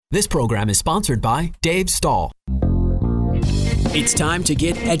This program is sponsored by Dave Stahl. It's time to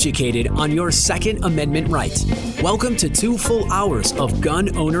get educated on your Second Amendment rights. Welcome to 2 full hours of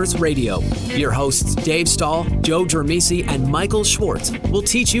Gun Owners Radio. Your hosts Dave Stahl, Joe Germisi, and Michael Schwartz will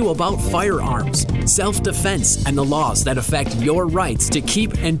teach you about firearms, self-defense, and the laws that affect your rights to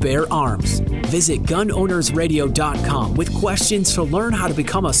keep and bear arms. Visit gunownersradio.com with questions to learn how to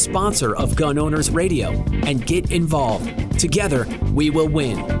become a sponsor of Gun Owners Radio and get involved. Together, we will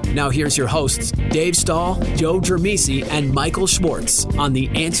win. Now here's your hosts, Dave Stahl, Joe Germisi, and Michael Schwartz on The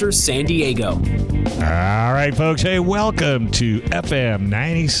Answer San Diego. All right, folks. Hey, welcome to FM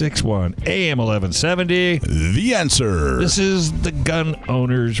 96.1, AM 1170. The Answer. This is the Gun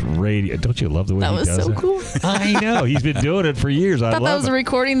Owners Radio. Don't you love the way he does it? That was so cool. I know. He's been doing it for years. I thought that was a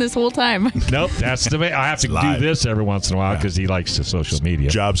recording this whole time. Nope. That's the way. I have to do this every once in a while because he likes the social media.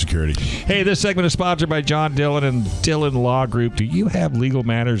 Job security. Hey, this segment is sponsored by John Dillon and Dillon Law Group. Do you have legal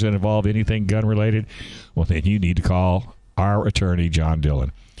matters that involve anything gun-related? Well, then you need to call our attorney, John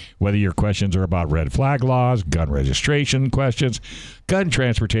Dillon. Whether your questions are about red flag laws, gun registration questions, gun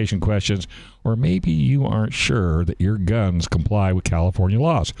transportation questions, or maybe you aren't sure that your guns comply with California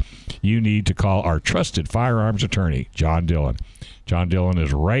laws, you need to call our trusted firearms attorney, John Dillon. John Dillon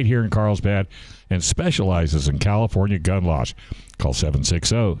is right here in Carlsbad and specializes in California gun laws. Call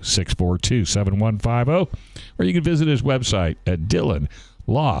 760-642-7150, or you can visit his website at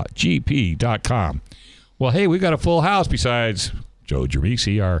DillonLawGP.com. Well, hey, we've got a full house besides Joe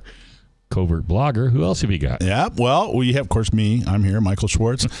Germisi, our covert blogger. Who else have you got? Yeah, well, we have, of course, me. I'm here, Michael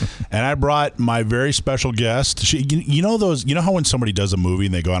Schwartz, and I brought my very special guest. You know how when somebody does a movie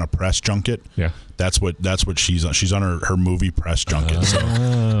and they go on a press junket? Yeah. That's what she's on. She's on her movie press junket. So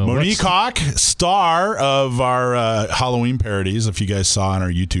Monique Hawk, star of our Halloween parodies. If you guys saw on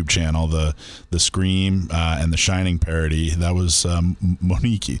our YouTube channel the Scream and the Shining parody, that was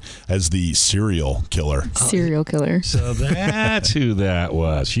Monique as the serial killer. Serial killer. So that's who that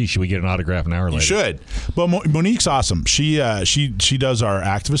was. Should we get an autograph an hour later? You should. But Monique's awesome. She does our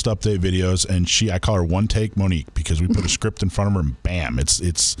activist update videos, and I call her One Take Monique because we put a script in front of her and bam,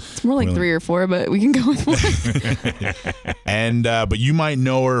 it's more like really 3 or 4, but we can go with one. And but you might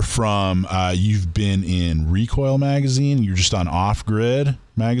know her from you've been in Recoil magazine. You're just on Off Grid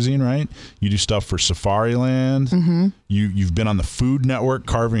magazine, right? You do stuff for Safariland. Mm-hmm. You've been on the Food Network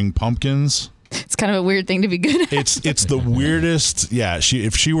carving pumpkins. It's kind of a weird thing to be good at. It's the weirdest. Yeah,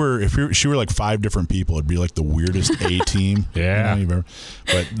 if she were like 5 different people, it'd be like the weirdest A team. Yeah,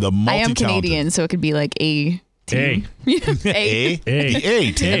 but the multi-talented. I am Canadian, so it could be like A. A team.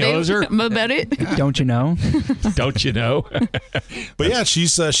 About it. Don't you know? Don't you know? But yeah,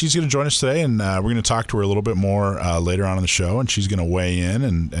 she's going to join us today, and we're going to talk to her a little bit more later on in the show, and she's going to weigh in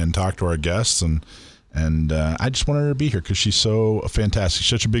and talk to our guests, and I just wanted her to be here because she's so fantastic. She's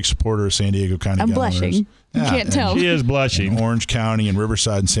such a big supporter of San Diego County I'm gun blushing. owners. You can't tell. She is blushing. Orange County and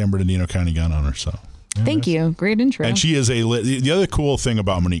Riverside and San Bernardino County gun owners. So. Thank you. Great intro. And she is the other cool thing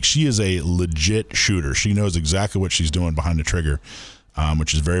about Monique, she is a legit shooter. She knows exactly what she's doing behind the trigger,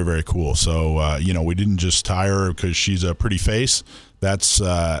 which is very, very cool. So, we didn't just hire her because she's a pretty face. That's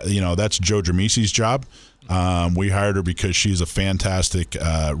Joe Germisi's job. We hired her because she's a fantastic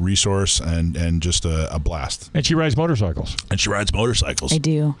resource and just a blast. And she rides motorcycles. I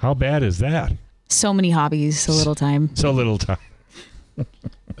do. How bad is that? So many hobbies, so little time. So little time.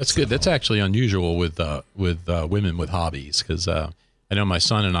 That's good. That's actually unusual with women with hobbies because I know my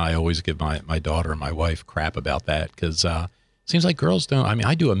son and I always give my daughter and my wife crap about that because it seems like girls don't. I mean,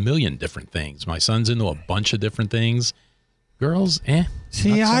 I do a million different things. My son's into a bunch of different things. Girls,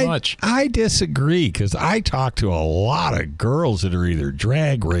 See, not so much. I disagree because I talk to a lot of girls that are either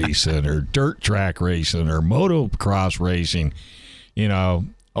drag racing or dirt track racing or motocross racing, Oh,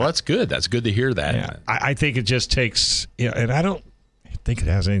 that's good. That's good to hear that. Yeah, I think it just takes, and I don't think it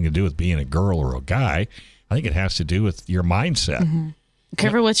has anything to do with being a girl or a guy. I think it has to do with your mindset. Mm-hmm.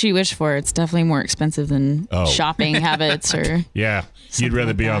 Careful what you wish for. It's definitely more expensive than shopping habits or. Yeah, you'd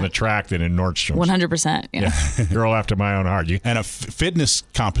rather be on the track than in Nordstrom's. 100%. Yeah. Girl after my own heart. And a fitness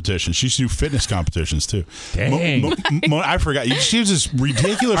competition. She used to do fitness competitions too. Dang. I forgot. She has this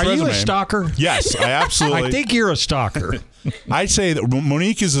ridiculous resume. Are you a stalker? Yes, I absolutely. I think you're a stalker. I'd say that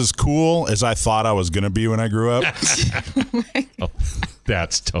Monique is as cool as I thought I was going to be when I grew up.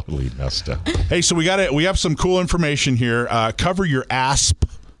 That's totally messed up. Hey, so we have some cool information here. Cover Your ASP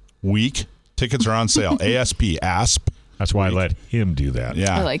week. Tickets are on sale. ASP, ASP. That's why I let him do that.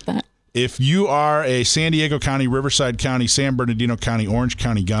 Yeah. I like that. If you are a San Diego County, Riverside County, San Bernardino County, Orange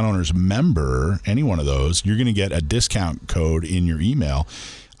County Gun Owners member, any one of those, you're going to get a discount code in your email.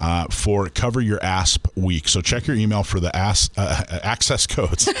 for Cover Your Asp Week. So check your email for the access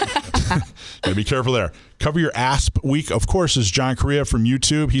codes. Gotta be careful there. Cover Your Asp Week, of course, is John Correa from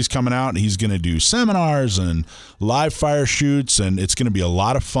YouTube. He's coming out and he's going to do seminars and live fire shoots, and it's going to be a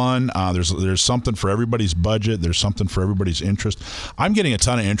lot of fun. There's something for everybody's budget. There's something for everybody's interest. I'm getting a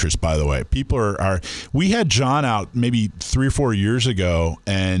ton of interest, by the way. People are we had John out maybe 3 or 4 years ago,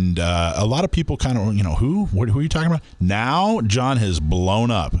 and a lot of people kind of, who are you talking about? Now John has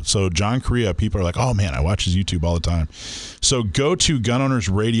blown up. So John Correa, people are like, oh man, I watch his YouTube all the time. So go to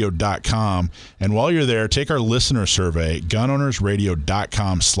gunownersradio.com, and while you're there, take our listener survey,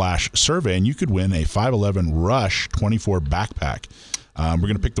 gunownersradio.com/survey, and you could win a 511 Rush 24 backpack. We're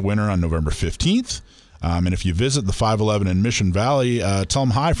going to pick the winner on November 15th. And if you visit the 511 in Mission Valley, tell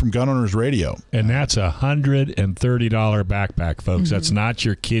them hi from Gun Owners Radio. And that's a $130 backpack, folks. Mm-hmm. That's not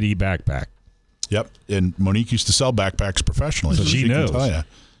your kiddie backpack. Yep. And Monique used to sell backpacks professionally, so she knows. Can tell you.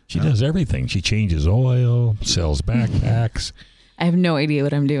 She does everything. She changes oil, sells backpacks. I have no idea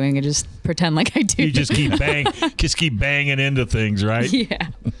what I'm doing. I just pretend like I do. You just keep banging into things, right? Yeah.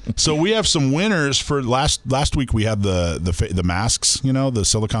 So we have some winners for last week. We had the masks, the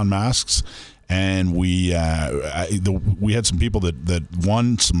silicone masks, and we had some people that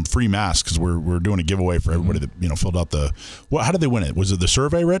won some free masks because we're doing a giveaway for everybody that filled out the. Well, how did they win it? Was it the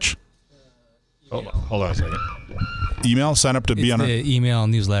survey, Rich? Hold on a second. Email, sign up to be on the email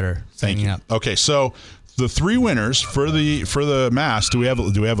newsletter. Thank you. Up. Okay, so the 3 winners for the mask. Do we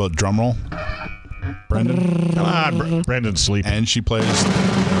have a drum roll? Brendan, come on, Brendan's sleeping, and she plays.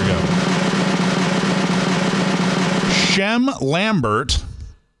 There we go. Shem Lambert,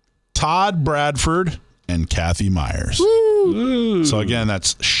 Todd Bradford, and Kathy Myers. Woo. So again,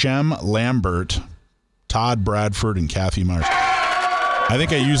 that's Shem Lambert, Todd Bradford, and Kathy Myers. I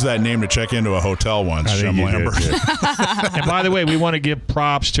think I used that name to check into a hotel once, Shem Lambert. And by the way, we want to give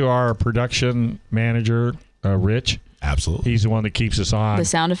props to our production manager, Rich. Absolutely. He's the one that keeps us on. The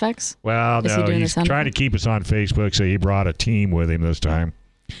sound effects? Well, no, he's trying to keep us on Facebook, so he brought a team with him this time.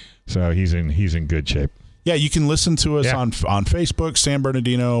 So he's in good shape. Yeah, you can listen to us on Facebook, San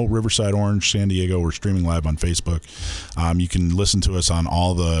Bernardino, Riverside, Orange, San Diego. We're streaming live on Facebook. You can listen to us on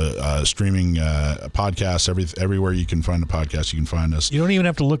all the streaming podcasts. Everywhere you can find a podcast, you can find us. You don't even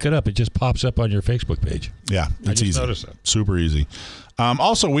have to look it up. It just pops up on your Facebook page. Yeah, it's easy. Noticed that. Super easy.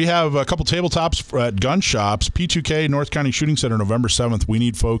 Also, we have a couple tabletops at gun shops. P2K, North County Shooting Center, November 7th. We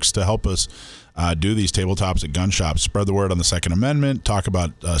need folks to help us do these tabletops at gun shops. Spread the word on the Second Amendment. Talk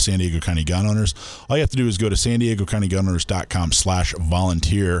about San Diego County gun owners. All you have to do is go to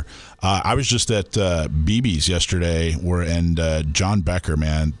SanDiegoCountyGunOwners.com/volunteer. I was just at BB's yesterday, and John Becker,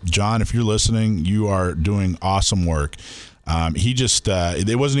 man. John, if you're listening, you are doing awesome work. He just,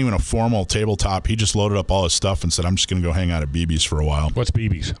 it wasn't even a formal tabletop. He just loaded up all his stuff and said, I'm just going to go hang out at BB's for a while. What's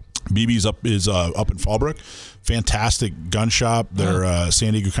BB's? BB's up in Fallbrook. Fantastic gun shop. They're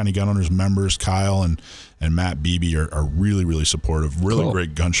San Diego County Gun Owners members. Kyle and Matt Beebe are really, really supportive. Really cool.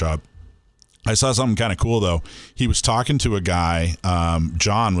 Great gun shop. I saw something kind of cool, though. He was talking to a guy.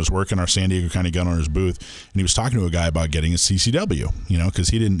 John was working our San Diego County Gun Owners booth, and he was talking to a guy about getting a CCW, because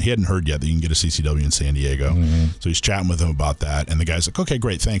he hadn't heard yet that you can get a CCW in San Diego. Mm-hmm. So he's chatting with him about that, and the guy's like, okay,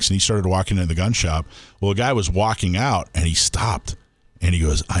 great, thanks. And he started walking into the gun shop. Well, the guy was walking out, and he stopped, and he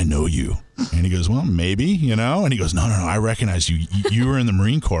goes, I know you. And he goes, well, maybe, And he goes, no, I recognize you. You were in the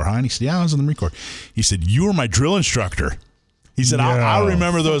Marine Corps, huh? And he said, yeah, I was in the Marine Corps. He said, you were my drill instructor. He said, I'll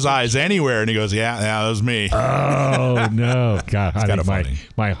remember those eyes anywhere. And he goes, yeah, that was me. Oh, no. God, I think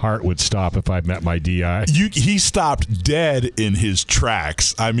my heart would stop if I met my DI. He stopped dead in his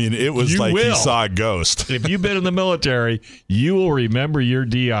tracks. I mean, it was he saw a ghost. If you've been in the military, you will remember your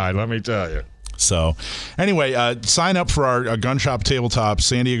DI, let me tell you. So, anyway, sign up for our gun shop tabletop,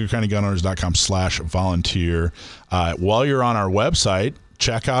 SanDiegoCountyGunOwners.com/volunteer. While you're on our website,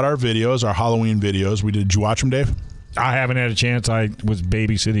 check out our videos, our Halloween videos. Did you watch them, Dave? I haven't had a chance. I was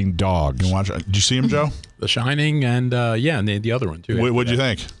babysitting dogs. Did you see them, Joe? The Shining and the other one too. What'd you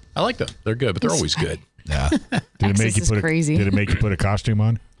think? I like them. They're good, but they're always good. Yeah. Did it make you put a costume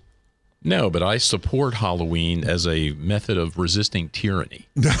on? No, but I support Halloween as a method of resisting tyranny.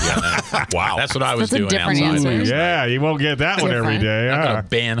 Wow, that's what I was doing outside. Yeah, you won't get that one every day. I'm going to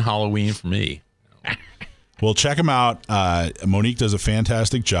ban Halloween for me. Well, check them out. Monique does a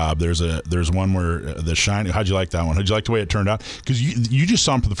fantastic job. There's one where the shine. How'd you like that one? How'd you like the way it turned out? Because you just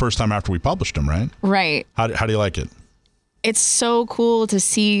saw them for the first time after we published them, right? Right. How do you like it? It's so cool to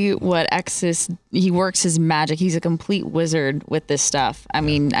see what Exis he works his magic. He's a complete wizard with this stuff. I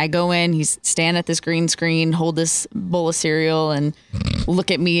mean, I go in, he's stand at this green screen, hold this bowl of cereal, and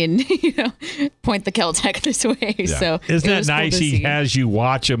look at me and point the Kel-Tec this way. Yeah. So isn't that nice? He has you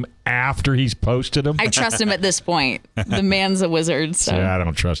watch him after he's posted them. I trust him at this point. The man's a wizard. So yeah, I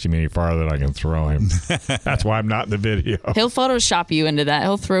don't trust him any farther than I can throw him. That's why I'm not in the video. He'll Photoshop you into that.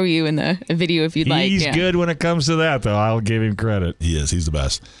 He'll throw you in the video if you'd like. He's good when it comes to that, though. I'll give him credit. He is. He's the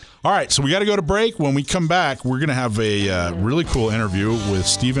best. All right, so we got to go to break. When we come back, we're going to have a really cool interview with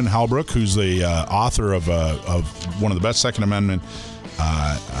Stephen Halbrook, who's the author of one of the best Second Amendment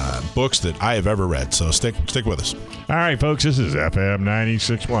books that I have ever read. So stick with us. All right, folks, this is FM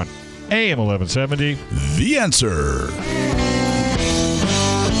 96.1, AM 1170. The Answer.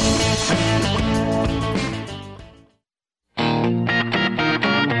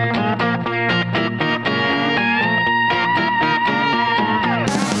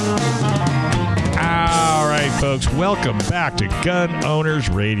 Folks, welcome back to Gun Owners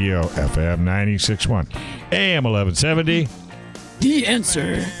Radio, FM 96.1, AM 1170. The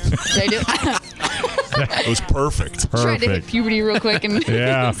Answer. Did I do it? Was perfect. Tried to hit puberty real quick and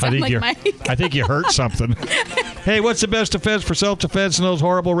yeah, I think you hurt something. Hey, what's the best defense for self-defense in those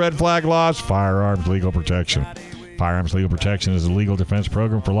horrible red flag laws? Firearms legal protection. Firearms legal protection is a legal defense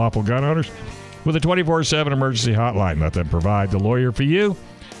program for lawful gun owners with a 24/7 emergency hotline. Let them provide the lawyer for you.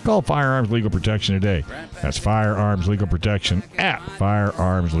 Call Firearms Legal Protection today. That's Firearms Legal Protection at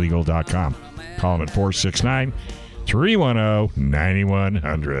firearmslegal.com. Call them at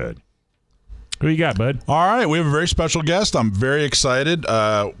 469-310-9100. Who you got, bud? All right, we have a very special guest. I'm very excited.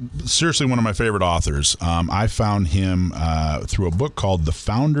 Seriously, one of my favorite authors. I found him through a book called The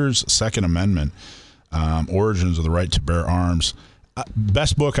Founders' Second Amendment, Origins of the Right to Bear Arms.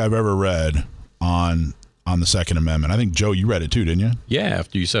 Best book I've ever read on the Second Amendment. I think, Joe, you read it too, didn't you? Yeah,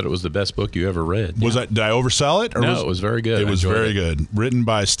 after you said it was the best book you ever read. Did I oversell it? No, it was very good. It was very good. Written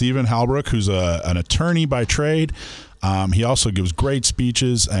by Stephen Halbrook, who's an attorney by trade. He also gives great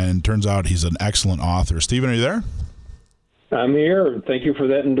speeches, and turns out he's an excellent author. Stephen, are you there? I'm here. Thank you for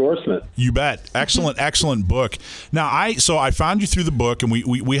that endorsement. You bet. Excellent book. Now, I found you through the book, and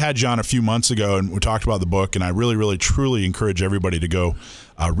we had you on a few months ago, and we talked about the book, and I really, really, truly encourage everybody to go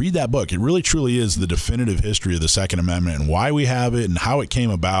read that book. It really, truly is the definitive history of the Second Amendment and why we have it and how it came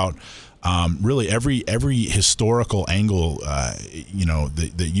about. Really, every historical angle,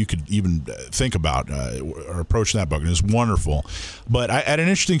 that you could even think about or approach that book, and it's wonderful. But I had an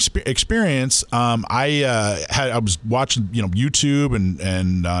interesting experience. I was watching, YouTube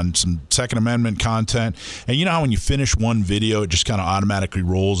and on some Second Amendment content, and you know how when you finish one video, it just kind of automatically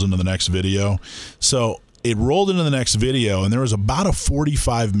rolls into the next video. So it rolled into the next video, and there was about a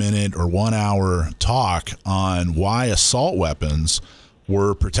 45-minute or 1 hour talk on why assault weapons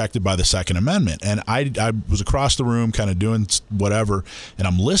were protected by the Second Amendment. And I was across the room kind of doing whatever, and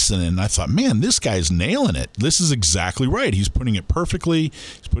I'm listening, and I thought, man, this guy's nailing it. This is exactly right. He's putting it perfectly.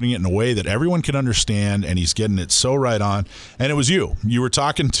 He's putting it in a way that everyone can understand, and he's getting it so right on. And it was you. You were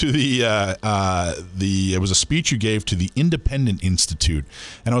talking to it was a speech you gave to the Independent Institute.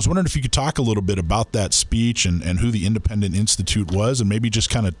 And I was wondering if you could talk a little bit about that speech and who the Independent Institute was, and maybe just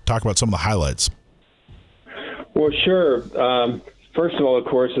kind of talk about some of the highlights. Well, sure. First of all, of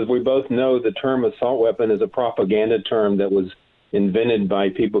course, as we both know, the term assault weapon is a propaganda term that was invented by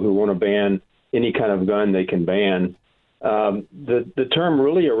people who want to ban any kind of gun they can ban. The term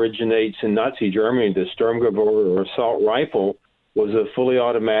really originates in Nazi Germany. The Sturmgewehr or assault rifle was a fully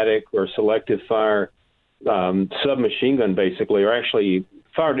automatic or selective fire submachine gun, basically, or actually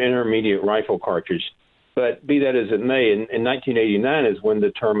fired intermediate rifle cartridge. But be that as it may, in 1989 is when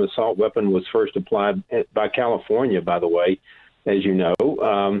the term assault weapon was first applied by California, by the way, as you know,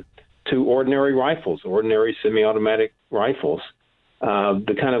 to ordinary rifles, ordinary semi-automatic rifles,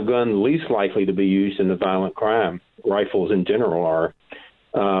 the kind of gun least likely to be used in a violent crime. Rifles in general are.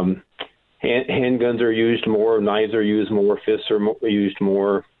 Handguns are used more, knives are used more, fists are used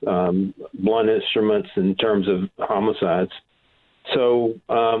more, blunt instruments in terms of homicides.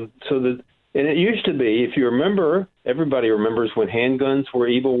 And it used to be, if you remember, everybody remembers when handguns were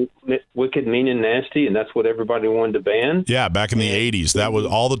evil, wicked, mean, and nasty, and that's what everybody wanted to ban. Yeah, back in the 80s, that was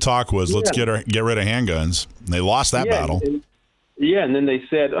all the talk was. Let's get rid of handguns. And they lost that battle. And then they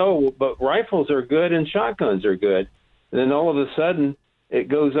said, "Oh, but rifles are good and shotguns are good." And then all of a sudden, it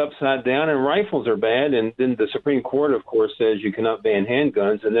goes upside down, and rifles are bad. And then the Supreme Court, of course, says you cannot ban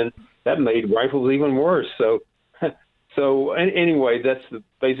handguns, and then that made rifles even worse. So anyway, that's the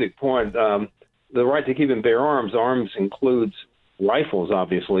basic point. The right to keep and bear arms includes rifles,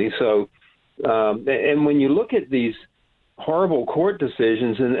 obviously. So, and when you look at these horrible court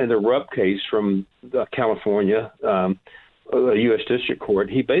decisions in the Rupp case from California, a U.S. District Court.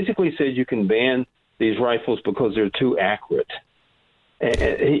 He basically said you can ban these rifles because they're too accurate.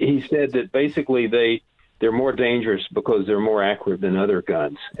 And he said that basically they're more dangerous because they're more accurate than other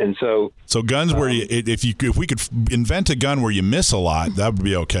guns. And so guns where if we could invent a gun where you miss a lot, that would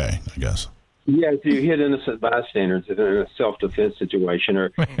be okay, I guess. Yeah, if you hit innocent bystanders in a self-defense situation,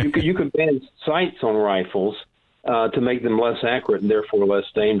 or you could ban sights on rifles to make them less accurate and therefore less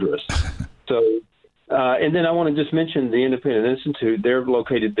dangerous. So, and then I want to just mention the Independent Institute. They're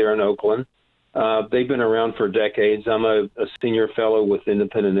located there in Oakland. They've been around for decades. I'm a senior fellow with the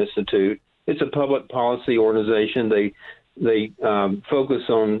Independent Institute. It's a public policy organization. They focus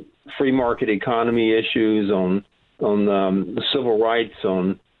on free market economy issues, on civil rights,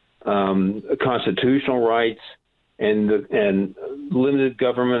 on constitutional rights, and limited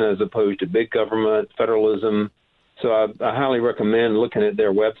government as opposed to big government, federalism. So I highly recommend looking at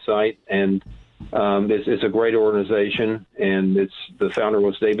their website, and it's a great organization, and the founder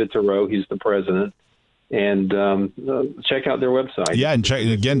was David Thoreau. He's the president. And check out their website. Yeah, and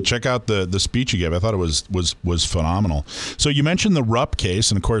check out the speech you gave. I thought it was phenomenal. So you mentioned the Rupp case,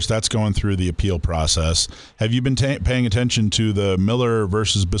 and of course that's going through the appeal process. Have you been paying attention to the Miller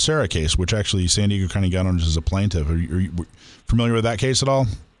versus Becerra case, which actually San Diego County got on as a plaintiff? Are you familiar with that case at all?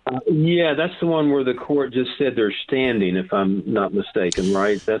 Yeah, that's the one where the court just said they're standing, if I'm not mistaken,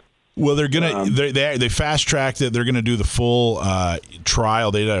 right? Well, they're gonna they fast tracked it. They're gonna do the full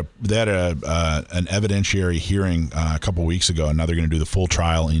trial. They had an evidentiary hearing a couple weeks ago, and now they're gonna do the full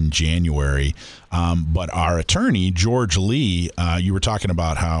trial in January. But our attorney George Lee, you were talking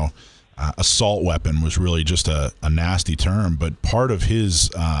about how assault weapon was really just a nasty term, but part of his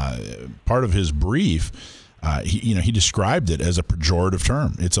brief. He described it as a pejorative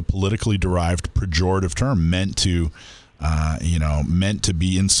term. It's a politically derived pejorative term meant to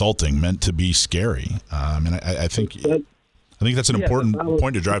be insulting, meant to be scary. And I think that's an important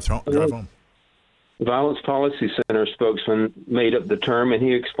point to drive home. Violence Policy Center spokesman made up the term, and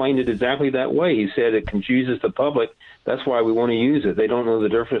he explained it exactly that way. He said it confuses the public. That's why we want to use it. They don't know the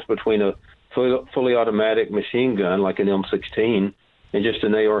difference between a fully automatic machine gun like an M16 and just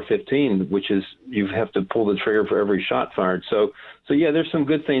an AR-15, which is you have to pull the trigger for every shot fired. So yeah, there's some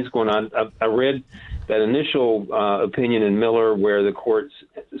good things going on. I read that initial opinion in Miller where the court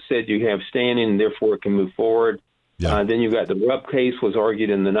said you have standing and therefore it can move forward. Yeah. Then you got the Rupp case was argued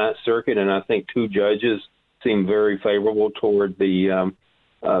in the Ninth Circuit, and I think two judges seemed very favorable toward the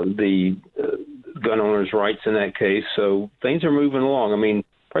gun owners' rights in that case. So things are moving along. I mean,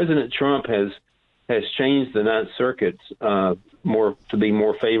 President Trump has changed the Ninth Circuit more to be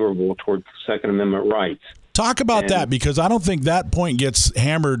more favorable toward Second Amendment rights. Talk about that, because I don't think that point gets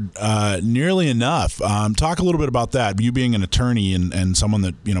hammered nearly enough. Talk a little bit about that. You being an attorney and someone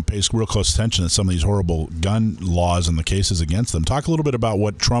that pays real close attention to some of these horrible gun laws and the cases against them. Talk a little bit about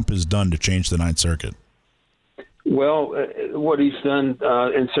what Trump has done to change the Ninth Circuit. Well, what he's done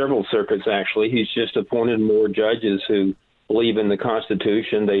in several circuits, actually, he's just appointed more judges who believe in the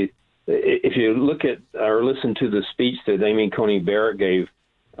Constitution. If you look at or listen to the speech that Amy Coney Barrett gave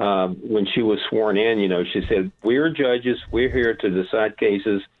when she was sworn in, she said, "We're judges. We're here to decide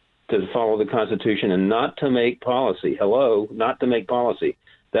cases, to follow the Constitution, and not to make policy." Hello, not to make policy.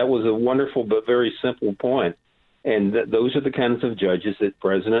 That was a wonderful but very simple point. And those are the kinds of judges that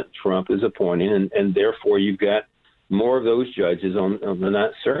President Trump is appointing, and therefore you've got more of those judges on the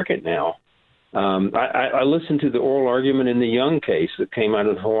Ninth Circuit now. I listened to the oral argument in the Young case that came out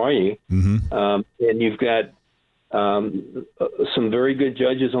of Hawaii, and you've got some very good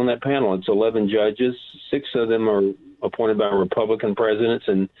judges on that panel. It's 11 judges. 6 of them are appointed by Republican presidents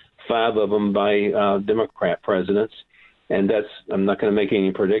and 5 of them by Democrat presidents. And I'm not going to make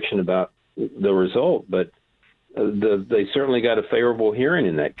any prediction about the result, but they certainly got a favorable hearing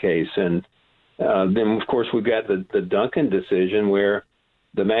in that case. And then, of course, we've got the Duncan decision where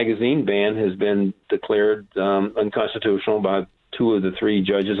the magazine ban has been declared unconstitutional by 2 of the 3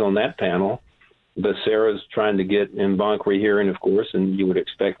 judges on that panel. Becerra's trying to get en banc rehearing, of course, and you would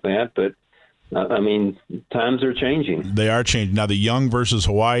expect that. But, times are changing. They are changing. Now, the Young versus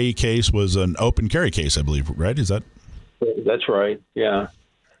Hawaii case was an open carry case, I believe, right? Is that? That's right, yeah.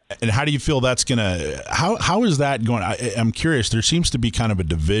 And how do you feel that's going to – how is that going? I'm curious. There seems to be kind of a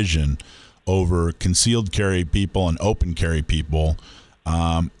division over concealed carry people and open carry people.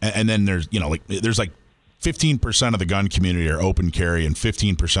 And then there's, there's like 15% of the gun community are open carry and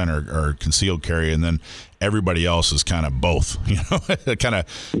 15% are concealed carry. And then everybody else is kind of both,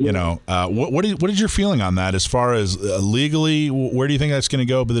 what is your feeling on that as far as legally, where do you think that's going to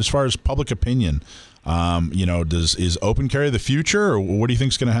go? But as far as public opinion Is open carry the future, or what do you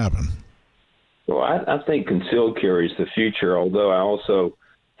think is going to happen? Well, I think concealed carry is the future, although I also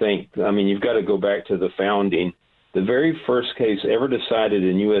think, you've got to go back to the founding. The very first case ever decided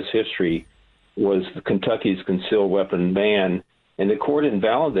in U.S. history was Kentucky's concealed weapon ban, and the court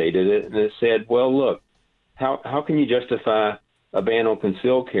invalidated it, and it said, well, look, how can you justify a ban on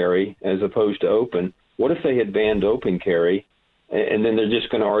concealed carry as opposed to open? What if they had banned open carry, and then they're just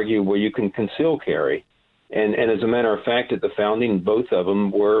going to argue, well, you can conceal carry? And as a matter of fact, at the founding, both of them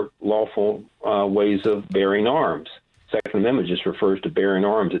were lawful ways of bearing arms. Second Amendment just refers to bearing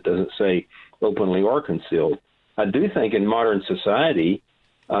arms. It doesn't say openly or concealed. I do think in modern society,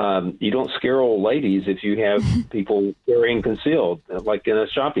 you don't scare old ladies if you have people carrying concealed, like in a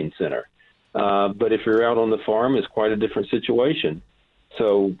shopping center. But if you're out on the farm, it's quite a different situation.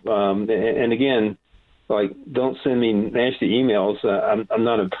 So, and again, don't send me nasty emails. I'm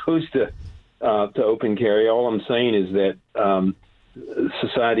not opposed to open carry. All I'm saying is that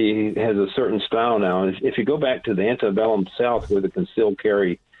society has a certain style now. And if you go back to the antebellum South, where the concealed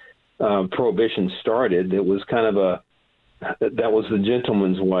carry prohibition started, it was kind of that was the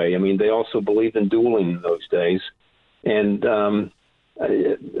gentleman's way. They also believed in dueling in those days, and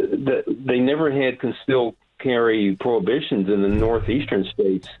they never had concealed carry prohibitions in the northeastern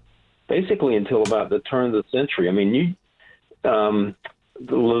states, basically until about the turn of the century.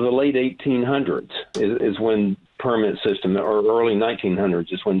 The late 1800s is when permit system, or early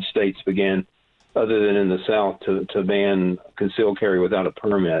 1900s is when states began, other than in the South, to ban concealed carry without a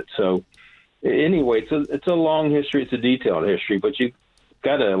permit. So anyway, it's a long history. It's a detailed history, but you've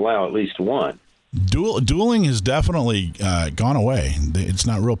got to allow at least one. Dueling has definitely gone away. It's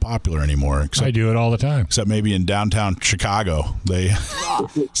not real popular anymore. I do it all the time. Except maybe in downtown Chicago. They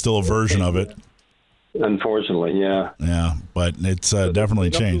still a version of it. Unfortunately, yeah. Yeah, but it's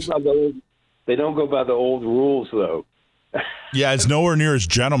definitely changed. They don't go by the old rules, though. Yeah, it's nowhere near as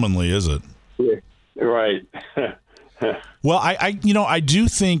gentlemanly, is it? Yeah, right. Well, I do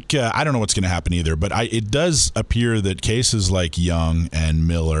think I don't know what's going to happen either, but it does appear that cases like Young and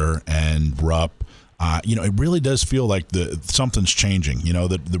Miller and Rupp, it really does feel like something's changing.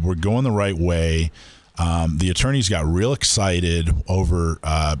 That we're going the right way. The attorneys got real excited over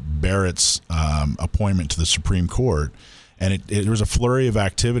Barrett's appointment to the Supreme Court, and there was a flurry of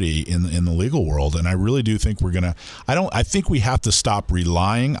activity in the legal world. And I really do think I think we have to stop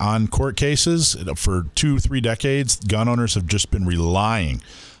relying on court cases. For 2-3 decades, gun owners have just been relying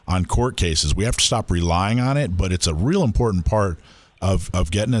on court cases. We have to stop relying on it, but it's a real important part of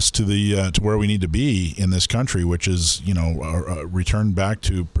getting us to to where we need to be in this country, which is return back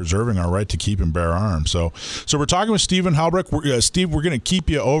to preserving our right to keep and bear arms. So we're talking with Stephen Halbrook. Steve, we're going to keep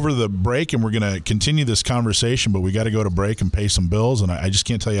you over the break, and we're going to continue this conversation, but we got to go to break and pay some bills. And I just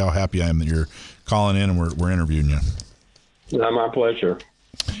can't tell you how happy I am that you're calling in and we're interviewing you. My pleasure.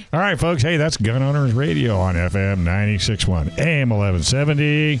 All right, folks. Hey, that's Gun Owners Radio on FM 96.1, AM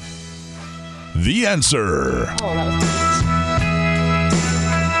 1170. The Answer. Oh, that was good.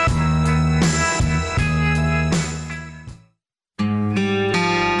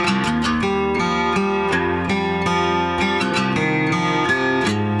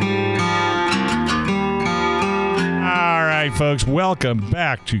 Folks, welcome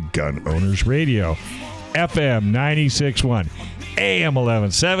back to Gun Owners Radio, FM 96.1, AM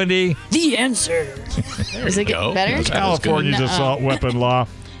 1170. The Answer. Is it getting better? California's assault weapon law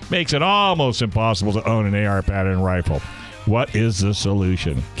makes it almost impossible to own an AR pattern rifle. What is the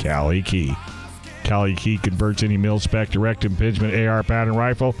solution? Cali Key. Cali Key converts any mil-spec direct impingement AR pattern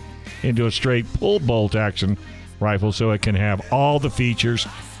rifle into a straight pull-bolt action rifle so it can have all the features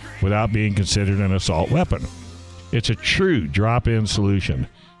without being considered an assault weapon. It's a true drop-in solution.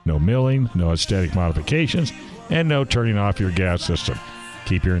 No milling, no aesthetic modifications, and no turning off your gas system.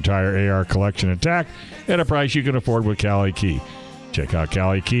 Keep your entire AR collection intact at a price you can afford with Cali Key. Check out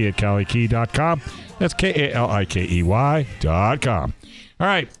Cali Key at CaliKey.com. That's KALIKEY.com. All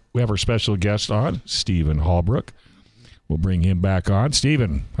right, we have our special guest on, Stephen Halbrook. We'll bring him back on.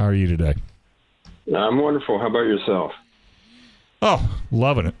 Stephen, how are you today? I'm wonderful. How about yourself? Oh,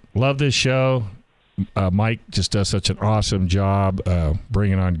 loving it. Love this show. Mike just does such an awesome job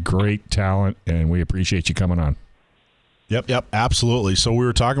bringing on great talent, and we appreciate you coming on. Yep, absolutely. So we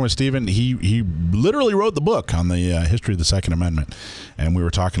were talking with Stephen. He literally wrote the book on the history of the Second Amendment, and we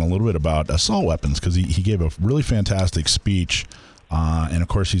were talking a little bit about assault weapons because he gave a really fantastic speech, and of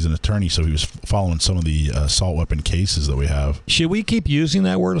course he's an attorney, so he was following some of the assault weapon cases that we have. Should we keep using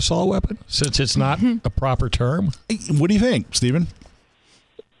that word assault weapon since it's not a proper term? What do you think, Stephen?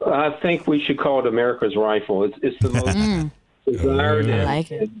 I think we should call it America's rifle. It's the most desired. I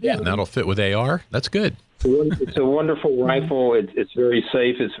like it. Yeah, and that'll fit with AR. That's good. It's a wonderful rifle. It's very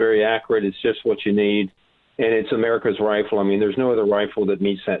safe. It's very accurate. It's just what you need. And it's America's rifle. I mean, there's no other rifle that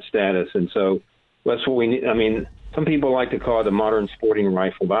meets that status. And so that's what we need. I mean, some people like to call it a modern sporting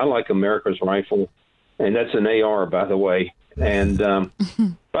rifle, but I like America's rifle. And that's an AR, by the way. And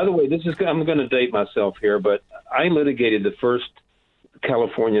by the way, I'm going to date myself here, but I litigated the first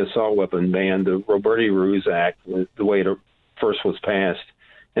California assault weapon ban, the Roberti Ruiz Act, the way it first was passed,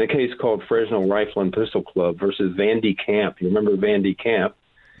 in a case called Fresno Rifle and Pistol Club versus Vandy Camp. You remember Vandy Camp?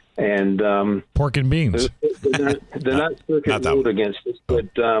 And pork and beans. The Ninth Circuit ruled against us,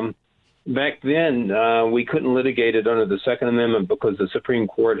 but back then we couldn't litigate it under the Second Amendment because the Supreme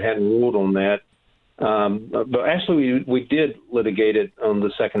Court hadn't ruled on that. But actually, we did litigate it on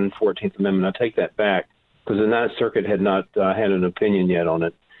the Second and 14th Amendment. I take that back because the Ninth Circuit had not had an opinion yet on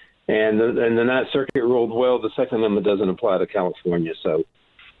it. And the Ninth Circuit ruled, well, the Second Amendment doesn't apply to California. So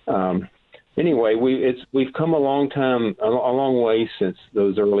anyway, we've come a long way since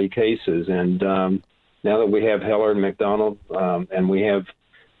those early cases. And now that we have Heller and McDonald and we have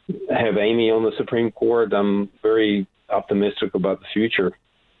Amy on the Supreme Court, I'm very optimistic about the future.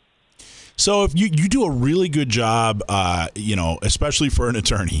 So if you do a really good job, especially for an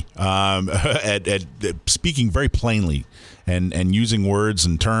attorney, at speaking very plainly and using words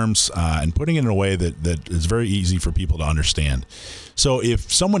and terms and putting it in a way that is very easy for people to understand. So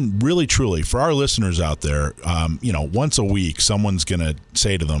if someone really, truly, for our listeners out there, once a week, someone's going to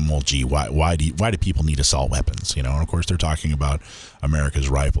say to them, well, gee, why do people need assault weapons? And of course, they're talking about America's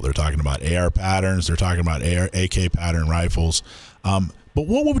rifle. They're talking about AR patterns. They're talking about AK pattern rifles. But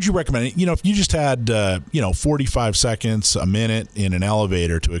what would you recommend? If you just had, 45 seconds, a minute in an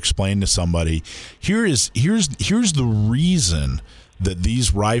elevator to explain to somebody, here's the reason that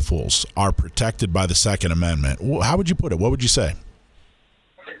these rifles are protected by the Second Amendment. How would you put it? What would you say?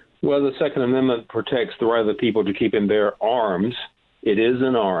 Well, the Second Amendment protects the right of the people to keep and bear arms. It is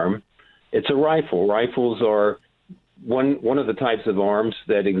an arm. It's a rifle. Rifles are one of the types of arms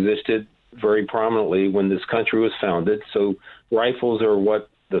that existed very prominently when this country was founded. So rifles are what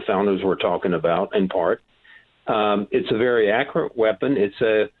the founders were talking about in part. It's a very accurate weapon. It's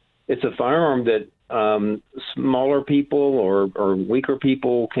a firearm that smaller people or weaker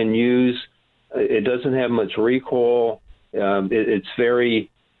people can use. It doesn't have much recoil. It's very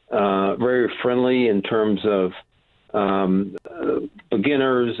friendly in terms of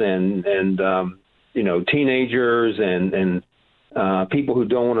beginners and teenagers and people who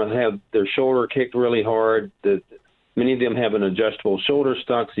don't want to have their shoulder kicked really hard. Many of them have an adjustable shoulder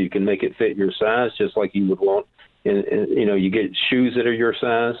stock, so you can make it fit your size, just like you would want. You get shoes that are your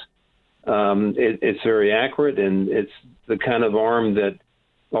size. It's very accurate, and it's the kind of arm that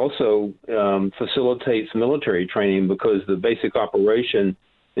also facilitates military training, because the basic operation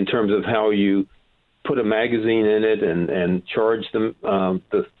in terms of how you put a magazine in it and charge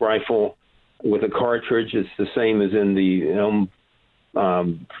the rifle with a cartridge is the same as in the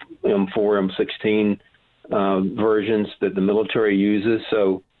M4, M16 versions that the military uses.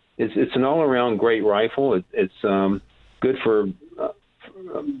 So it's an all-around great rifle. It's good for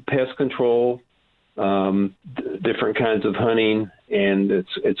pest control, different kinds of hunting, and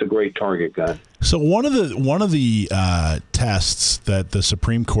it's a great target gun. So one of the tests that the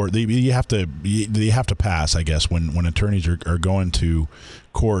Supreme Court you have to pass, I guess, when attorneys are going to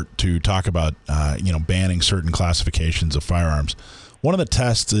court to talk about banning certain classifications of firearms. One of the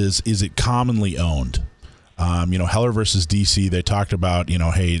tests is it commonly owned? Heller versus DC, they talked about,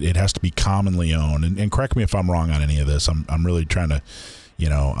 hey, it has to be commonly owned. And correct me if I'm wrong on any of this. I'm really trying to,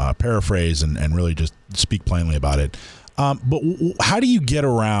 paraphrase and really just speak plainly about it. But how do you get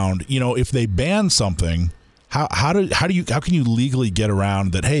around, if they ban something, how can you legally get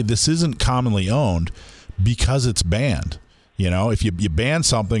around that, hey, this isn't commonly owned because it's banned? If you ban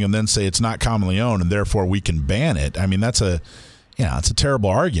something and then say it's not commonly owned and therefore we can ban it, I mean, it's a terrible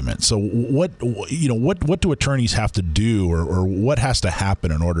argument. So what do attorneys have to do, or what has to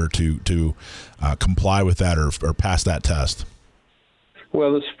happen in order to comply with that or pass that test?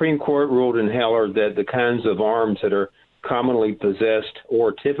 Well, the Supreme Court ruled in Heller that the kinds of arms that are commonly possessed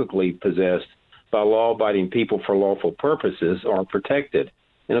or typically possessed by law-abiding people for lawful purposes are protected.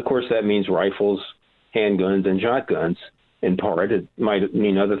 And, of course, that means rifles, handguns, and shotguns in part. It might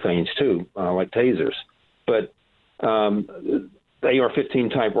mean other things, too, like tasers. But the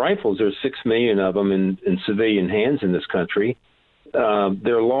AR-15 type rifles, there's 6 million of them in civilian hands in this country.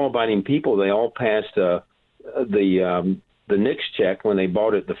 They're law-abiding people. They all passed the NICS check when they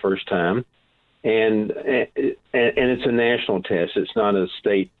bought it the first time. and it's a national test. It's not a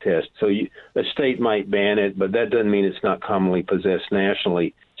state test. So a state might ban it, but that doesn't mean it's not commonly possessed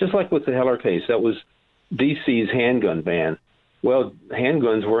nationally. Just like with the Heller case, that was D.C.'s handgun ban. Well,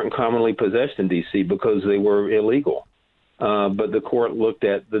 handguns weren't commonly possessed in D.C. because they were illegal. But the court looked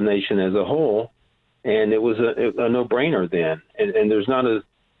at the nation as a whole, and it was a no-brainer then. And there's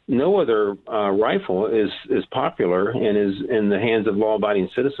no other rifle is popular and is in the hands of law-abiding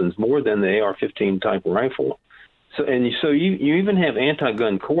citizens more than the AR-15 type rifle. So you even have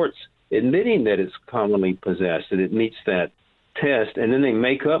anti-gun courts admitting that it's commonly possessed, that it meets that test, and then they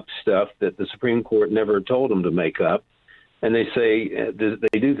make up stuff that the Supreme Court never told them to make up. And they say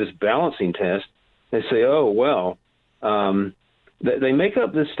they do this balancing test. They say, oh, well, they make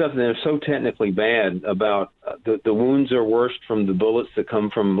up this stuff that is so technically bad about the wounds are worse from the bullets that come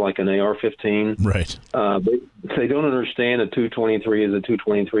from like an AR-15. Right. They don't understand a 223 is a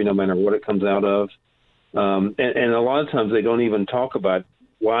 223 no matter what it comes out of. And a lot of times they don't even talk about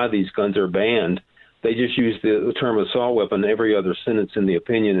why these guns are banned. They just use the term assault weapon every other sentence in the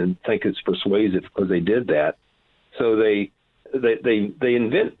opinion and think it's persuasive because they did that. So they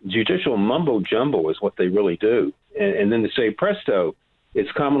invent judicial mumbo jumbo is what they really do, and then they say presto, it's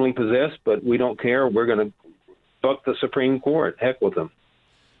commonly possessed, but we don't care. We're going to buck the Supreme Court. Heck with them.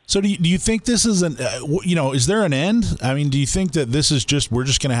 So do you think this is is there an end? I mean, do you think that this is we're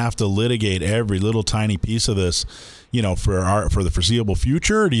just going to have to litigate every little tiny piece of this, for the foreseeable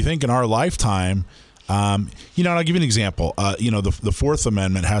future? Or do you think in our lifetime? And I'll give you an example. The Fourth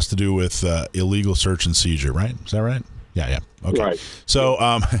Amendment has to do with illegal search and seizure, right? Is that right? Yeah. Okay. Right.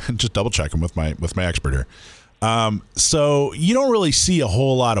 So just double checking with my expert here. So you don't really see a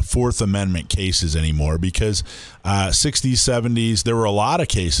whole lot of Fourth Amendment cases anymore because 60s, 70s, there were a lot of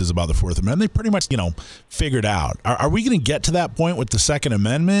cases about the Fourth Amendment. They pretty much, figured out. Are we going to get to that point with the Second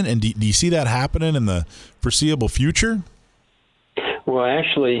Amendment? And do you see that happening in the foreseeable future? Well,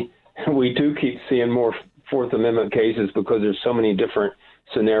 actually, we do keep seeing more Fourth Amendment cases because there's so many different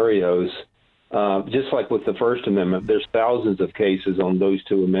scenarios. Just like with the First Amendment, there's thousands of cases on those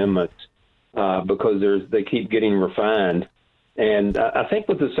two amendments because they keep getting refined. And I think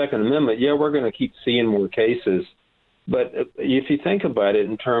with the Second Amendment, we're going to keep seeing more cases. But if you think about it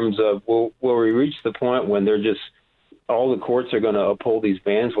in terms of, will we reach the point when all the courts are going to uphold these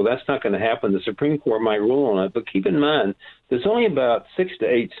bans? Well, that's not going to happen. The Supreme Court might rule on it. But keep in mind, there's only about 6 to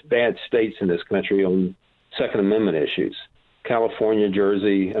 8 bad states in this country on Second Amendment issues. California,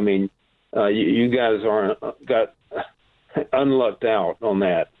 Jersey. I mean, you guys got unlucked out on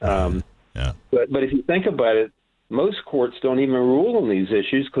that. Yeah. But if you think about it, most courts don't even rule on these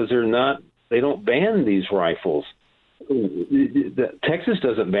issues because they don't ban these rifles. Texas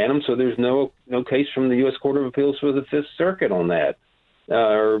doesn't ban them, so there's no case from the U.S. Court of Appeals for the Fifth Circuit on that.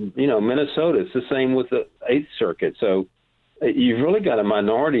 Or Minnesota, it's the same with the Eighth Circuit. So you've really got a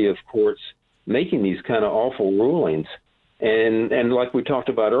minority of courts making these kind of awful rulings. And like we talked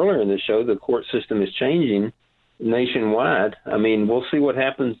about earlier in the show, the court system is changing nationwide. I mean, we'll see what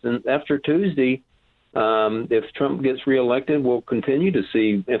happens after Tuesday. If Trump gets reelected, we'll continue to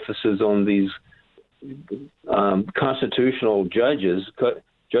see emphasis on these constitutional judges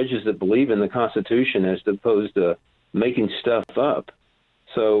that believe in the Constitution as opposed to making stuff up.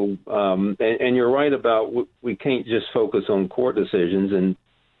 So, and you're right about we can't just focus on court decisions, and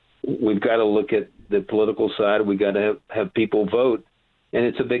we've got to look at the political side. We got to have people vote, and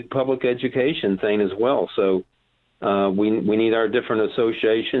it's a big public education thing as well. So we need our different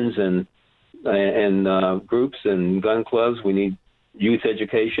associations and groups and gun clubs. We need youth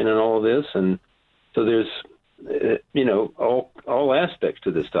education and all of this, and so there's all aspects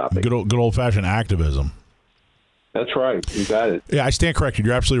to this topic. Good old fashioned activism. That's right. You got it. Yeah, I stand corrected.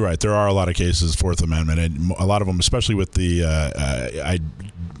 You're absolutely right. There are a lot of cases, Fourth Amendment, and a lot of them, especially with the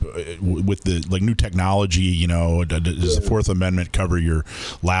new technology. Does the Fourth Amendment cover your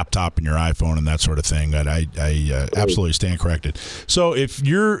laptop and your iPhone and that sort of thing? I absolutely stand corrected. So if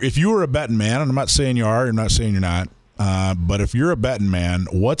you were a betting man, and I'm not saying you are, I'm not saying you're not, but if you're a betting man,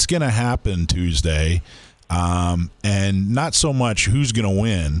 what's going to happen Tuesday? And not so much who's going to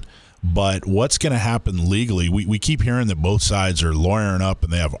win, but what's going to happen legally. We keep hearing that both sides are lawyering up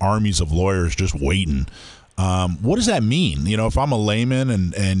and they have armies of lawyers just waiting. What does that mean? If I'm a layman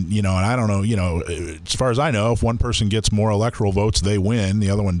and I don't know, as far as I know, if one person gets more electoral votes, they win,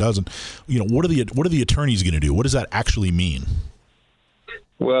 the other one doesn't. What are the attorneys going to do? What does that actually mean?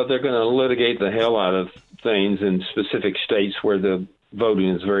 Well, they're going to litigate the hell out of things in specific states where the voting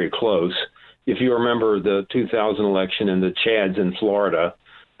is very close. If you remember the 2000 election in the Chads in Florida,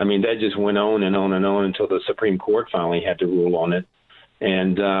 I mean, that just went on and on and on until the Supreme Court finally had to rule on it.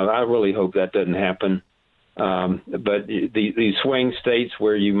 And I really hope that doesn't happen. But these swing states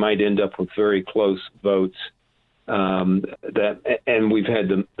where you might end up with very close votes, and we've had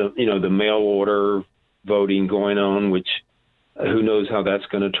the mail order voting going on, which who knows how that's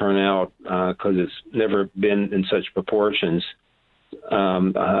going to turn out because it's never been in such proportions.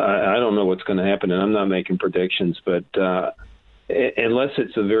 I don't know what's going to happen, and I'm not making predictions, but unless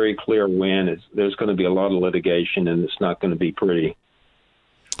it's a very clear win, there's going to be a lot of litigation, and it's not going to be pretty.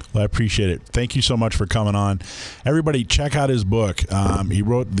 Well, I appreciate it. Thank you so much for coming on. Everybody, check out his book. He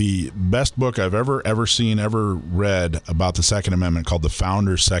wrote the best book I've ever seen, ever read about the Second Amendment, called The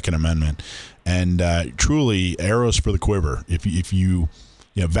Founders' Second Amendment. And truly, arrows for the quiver. If you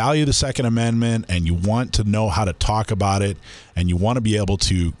value the Second Amendment and you want to know how to talk about it and you want to be able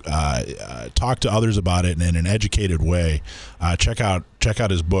to talk to others about it in an educated way, check out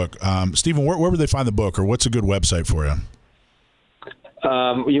his book. Stephen, where would they find the book, or what's a good website for you?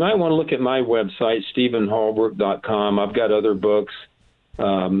 You might want to look at my website, StephenHallbrook.com. I've got other books.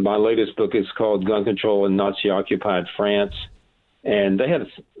 My latest book is called Gun Control in Nazi-Occupied France. And they have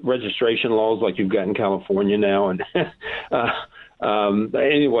registration laws like you've got in California now. And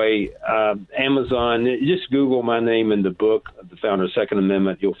anyway, Amazon, just Google my name in the book, The Founders' Second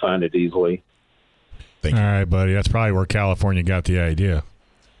Amendment. You'll find it easily. Thank you. All right, buddy. That's probably where California got the idea.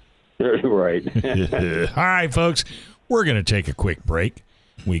 Right. All right, folks. We're going to take a quick break.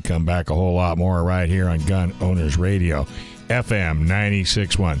 We come back a whole lot more right here on Gun Owners Radio, FM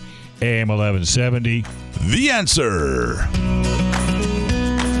 96.1, AM 1170. The Answer.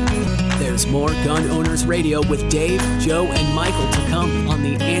 There's more Gun Owners Radio with Dave, Joe, and Michael to come on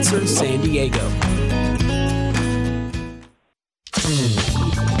The Answer San Diego.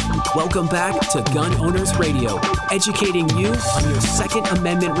 Welcome back to Gun Owners Radio, educating you on your Second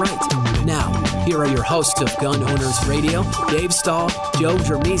Amendment right. Now, here are your hosts of Gun Owners Radio, Dave Stahl, Joe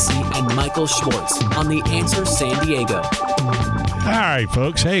Germisi, and Michael Schwartz on The Answer San Diego. All right,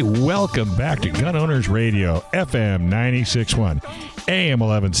 folks. Hey, welcome back to Gun Owners Radio, FM 96.1, AM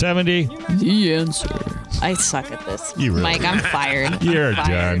 1170. The Answer. I suck at this. You really Mike, I'm fired. You're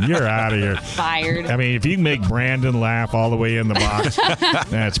fired. done. You're out of here. Fired. I mean, if you can make Brandon laugh all the way in the box,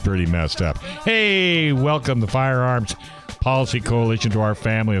 that's pretty messed up. Hey, welcome the Firearms Policy Coalition to our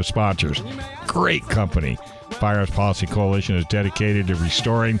family of sponsors. Great company. Firearms Policy Coalition is dedicated to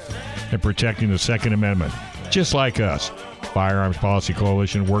restoring and protecting the Second Amendment. Just like us, Firearms Policy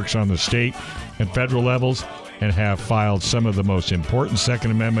Coalition works on the state and federal levels and have filed some of the most important Second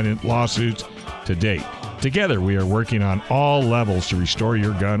Amendment lawsuits to date. Together, we are working on all levels to restore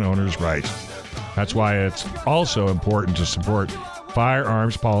your gun owner's rights. That's why it's also important to support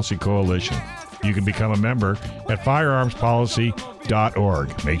Firearms Policy Coalition. You can become a member at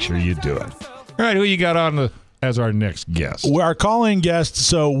firearmspolicy.org. Make sure you do it. All right, who you got on as our next guest? Well, our calling guest.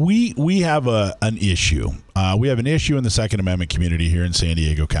 So we have an issue. We have an issue in the Second Amendment community here in San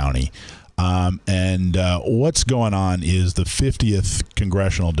Diego County. And what's going on is the 50th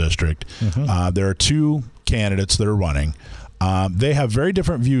Congressional District. There are two candidates that are running. They have very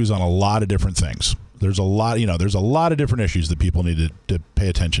different views on a lot of different things. There's a lot of different issues that people need to pay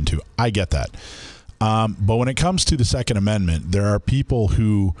attention to. I get that. But when it comes to the Second Amendment, there are people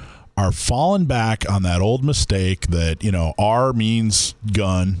who are falling back on that old mistake that, R means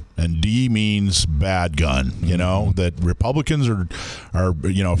gun and D means bad gun, that Republicans are,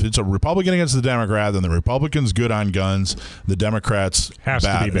 if it's a Republican against the Democrat, then the Republican's good on guns, the Democrats has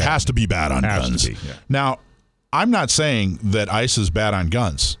to be bad on guns. Now, I'm not saying that ICE is bad on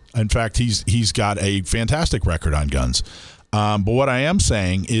guns. In fact, he's got a fantastic record on guns. But what I am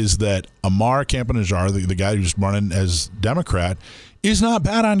saying is that Amar Campa-Najjar, the guy who's running as Democrat, is not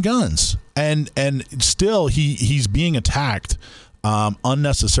bad on guns, and still he's being attacked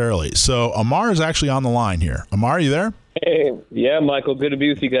unnecessarily. So Amar is actually on the line here. Amar, are you there? Hey, yeah, Michael. Good to be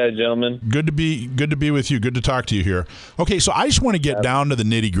with you guys, gentlemen. Good to be with you. Good to talk to you here. Okay, so I just want to get down to the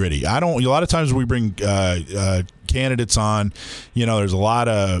nitty gritty. A lot of times we bring candidates on. There's a lot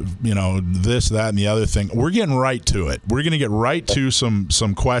of this, that, and the other thing. We're getting right to it. We're going to get right to some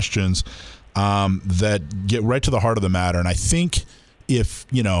questions that get right to the heart of the matter, and I think. If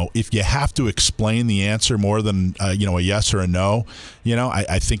you have to explain the answer more than a yes or a no,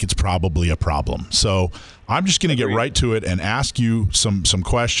 I think it's probably a problem. So I'm just going to get right to it and ask you some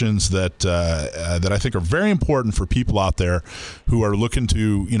questions that I think are very important for people out there who are looking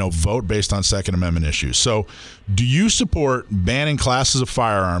to vote based on Second Amendment issues. So, do you support banning classes of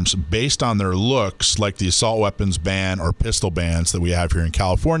firearms based on their looks, like the assault weapons ban or pistol bans that we have here in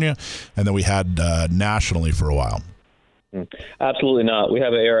California and that we had nationally for a while? Absolutely not. We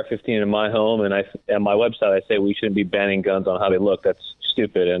have an AR-15 in my home, and on my website I say we shouldn't be banning guns on how they look. That's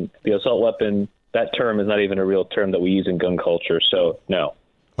stupid. And the assault weapon, that term is not even a real term that we use in gun culture. So no.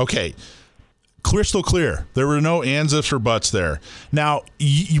 Okay. Crystal clear. There were no ands, ifs, or buts there. Now,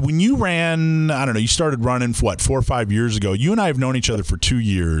 when you ran, I don't know, you started running, 4 or 5 years ago. You and I have known each other for 2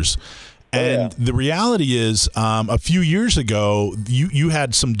 years. And the reality is, a few years ago, you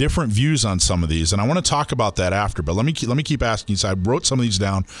had some different views on some of these, and I want to talk about that after. But let me keep asking you. So I wrote some of these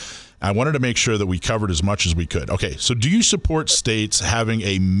down. I wanted to make sure that we covered as much as we could. Okay, so do you support states having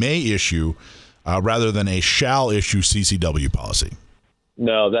a may issue rather than a shall issue CCW policy?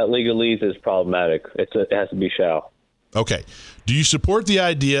 No, that legalese is problematic. It has to be shall. Okay. Do you support the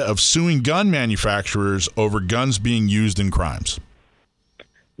idea of suing gun manufacturers over guns being used in crimes?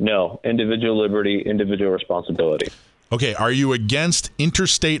 No. Individual liberty, individual responsibility. Okay. Are you against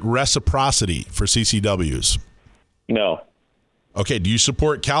interstate reciprocity for CCWs? No. Okay. Do you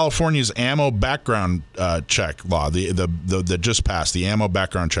support California's ammo background check law, the just passed, the ammo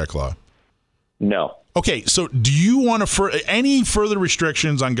background check law? No. Okay, so do you want any further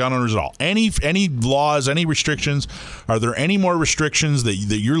restrictions on gun owners at all? Any laws, any restrictions? Are there any more restrictions that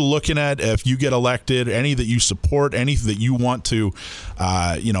you're looking at if you get elected? Any that you support? Any that you want to,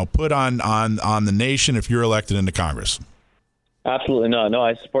 put on the nation if you're elected into Congress? Absolutely not. No,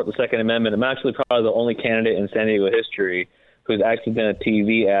 I support the Second Amendment. I'm actually probably the only candidate in San Diego history who's actually done a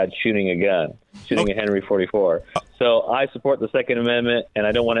TV ad shooting a gun, a Henry 44. So I support the Second Amendment, and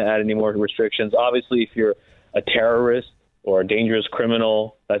I don't want to add any more restrictions. Obviously, if you're a terrorist or a dangerous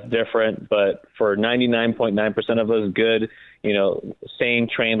criminal, that's different. But for 99.9% of us good, sane,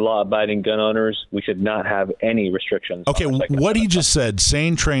 trained, law-abiding gun owners, we should not have any restrictions. Okay, what he just said,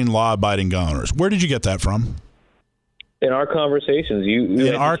 sane, trained, law-abiding gun owners, where did you get that from? In our conversations.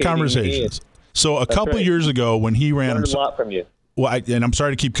 In our conversations. So a couple of years ago when he ran... Learned a lot from you. Well, and I'm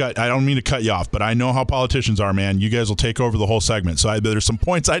sorry to I don't mean to cut you off, but I know how politicians are, man. You guys will take over the whole segment. So there's some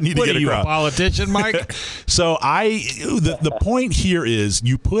points I need to get across. What are you, a politician, Mike? So the point here is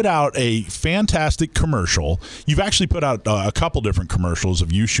you put out a fantastic commercial. You've actually put out a couple different commercials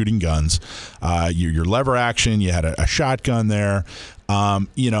of you shooting guns. Your lever action, you had a shotgun there.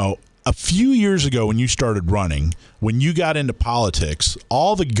 A few years ago when you started running, when you got into politics,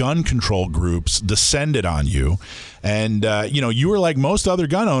 all the gun control groups descended on you. And, you were like most other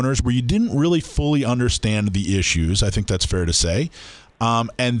gun owners where you didn't really fully understand the issues. I think that's fair to say.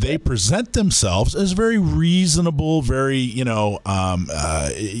 And they present themselves as very reasonable, very,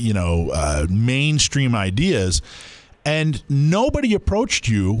 mainstream ideas. And nobody approached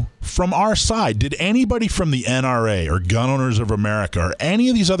you from our side. Did anybody from the NRA or Gun Owners of America or any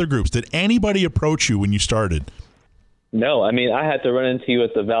of these other groups, did anybody approach you when you started? No. I mean, I had to run into you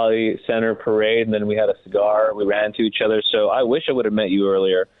at the Valley Center parade, and then we had a cigar. We ran into each other. So I wish I would have met you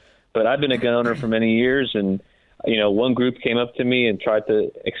earlier. But I've been a gun owner for many years, and, one group came up to me and tried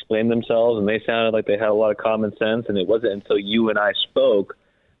to explain themselves, and they sounded like they had a lot of common sense. And it wasn't until you and I spoke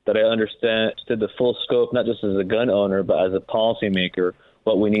that I understood the full scope, not just as a gun owner, but as a policymaker,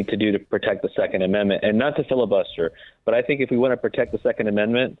 what we need to do to protect the Second Amendment. And not to filibuster, but I think if we want to protect the Second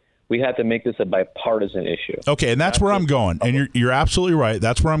Amendment, we have to make this a bipartisan issue. Okay, and that's where I'm going. And you're absolutely right.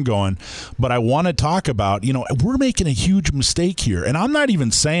 That's where I'm going. But I want to talk about, we're making a huge mistake here. And I'm not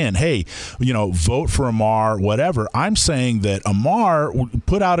even saying, hey, vote for Amar, whatever. I'm saying that Amar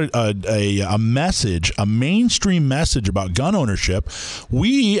put out a message, a mainstream message about gun ownership.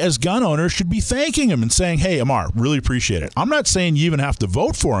 We, as gun owners, should be thanking him and saying, hey, Amar, really appreciate it. I'm not saying you even have to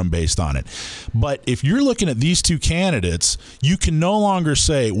vote for him based on it. But if you're looking at these two candidates, you can no longer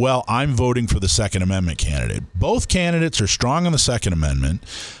say, well, I'm voting for the Second Amendment candidate. Both candidates are strong on the Second Amendment.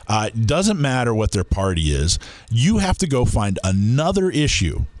 Doesn't matter what their party is. You have to go find another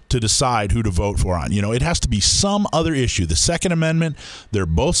issue to decide who to vote for on. It has to be some other issue. The Second Amendment, they're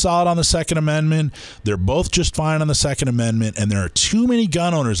both solid on the Second Amendment. They're both just fine on the Second Amendment. And there are too many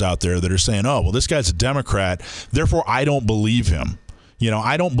gun owners out there that are saying, oh, well, this guy's a Democrat, therefore I don't believe him.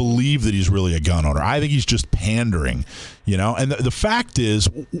 I don't believe that he's really a gun owner. I think he's just pandering, And the fact is,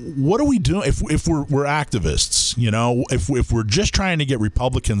 what are we doing if we're activists? If we're just trying to get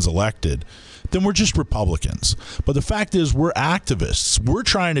Republicans elected, then we're just Republicans. But the fact is, we're activists. We're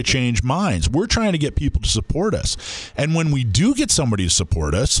trying to change minds. We're trying to get people to support us. And when we do get somebody to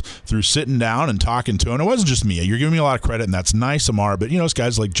support us through sitting down and talking to, and it wasn't just me. You're giving me a lot of credit, and that's nice, Amar. But it's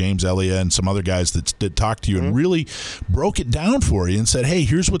guys like James Elliott and some other guys that talked to you and really broke it down for you and said, hey,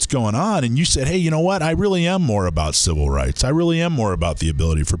 here's what's going on. And you said, hey, you know what? I really am more about civil rights. I really am more about the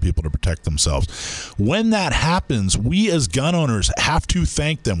ability for people to protect themselves. When that happens, we as gun owners have to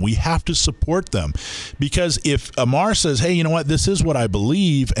thank them. We have to support them, because if Amar says, hey, you know what, this is what I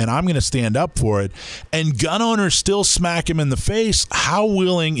believe and I'm going to stand up for it, and gun owners still smack him in the face, how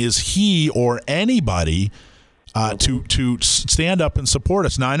willing is he or anybody to stand up and support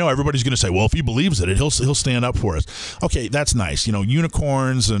us? Now, I know everybody's going to say, well, if he believes it, he'll stand up for us. Okay, that's nice.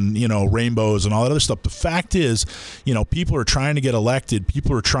 Unicorns and, rainbows and all that other stuff. The fact is, people are trying to get elected.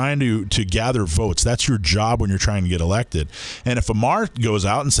 People are trying to gather votes. That's your job when you're trying to get elected. And if Amar goes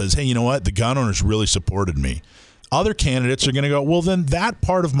out and says, hey, you know what, the gun owners really supported me, other candidates are going to go, well, then that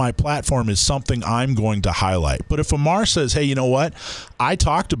part of my platform is something I'm going to highlight. But if Amar says, hey, you know what, I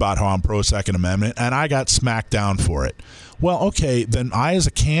talked about how I'm pro-Second Amendment and I got smacked down for it. Well, okay, then I as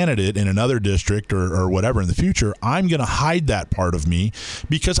a candidate in another district or whatever in the future, I'm going to hide that part of me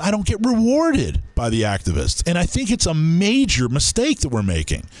because I don't get rewarded by the activists. And I think it's a major mistake that we're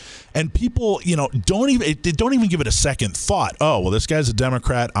making. And people, don't even give it a second thought. Oh, well, this guy's a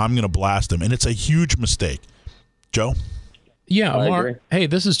Democrat, I'm going to blast him. And it's a huge mistake. Joe? Yeah, Amar. Hey,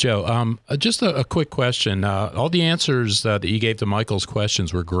 this is Joe. Just a quick question. All the answers that you gave to Michael's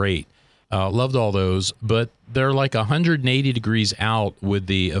questions were great. Loved all those, but they're like 180 degrees out with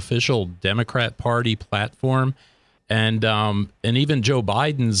the official Democrat Party platform. And even Joe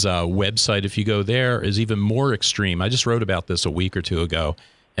Biden's website, if you go there, is even more extreme. I just wrote about this a week or two ago,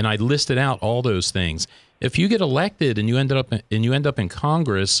 and I listed out all those things. If you get elected and you end up in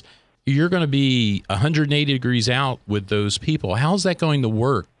Congress, you're going to be 180 degrees out with those people. How's that going to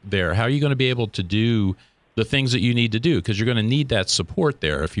work there? How are you going to be able to do the things that you need to do? Because you're going to need that support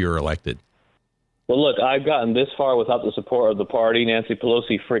there if you're elected. Well, look, I've gotten this far without the support of the party. Nancy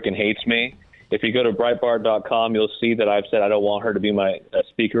Pelosi freaking hates me. If you go to Breitbart.com, you'll see that I've said I don't want her to be my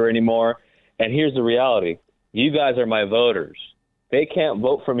speaker anymore. And here's the reality. You guys are my voters. They can't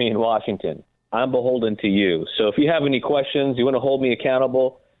vote for me in Washington. I'm beholden to you. So if you have any questions, you want to hold me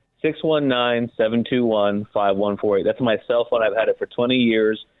accountable, 619-721-5148. That's my cell phone. I've had it for 20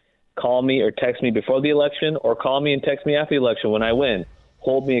 years. Call me or text me before the election, or call me and text me after the election when I win.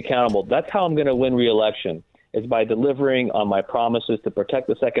 Hold me accountable. That's how I'm going to win re-election, is by delivering on my promises to protect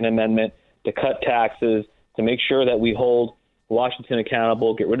the Second Amendment, to cut taxes, to make sure that we hold Washington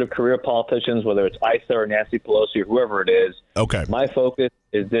accountable, get rid of career politicians, whether it's Issa or Nancy Pelosi or whoever it is. Okay. My focus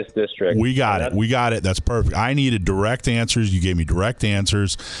is this district. We got it. That's perfect. I needed direct answers. You gave me direct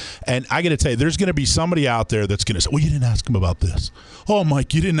answers. And I got to tell you, there's going to be somebody out there that's going to say, well, you didn't ask him about this. Oh,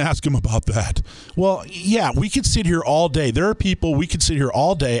 Mike, you didn't ask him about that. Well, yeah, we could sit here all day. There are people, we could sit here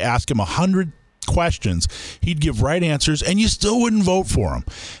all day, ask him 100 questions, he'd give right answers, and you still wouldn't vote for him.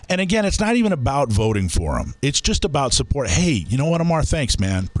 And again, it's not even about voting for him. It's just about support. Hey, you know what, Amar? Thanks,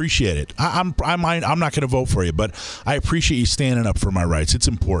 man. Appreciate it. I'm not going to vote for you, but I appreciate you standing up for my rights. It's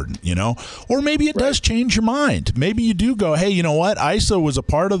important, Or maybe it does change your mind. Maybe you do go, hey, you know what? Issa was a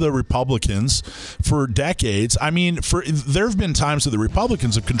part of the Republicans for decades. I mean, there have been times that the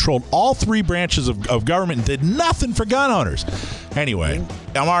Republicans have controlled all three branches of government and did nothing for gun owners. Anyway,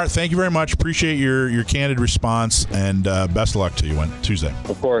 Amar, thank you very much. Appreciate your candid response, and best of luck to you on Tuesday.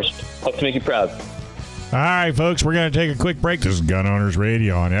 Of course. Hope to make you proud. All right, folks, we're going to take a quick break. This is Gun Owners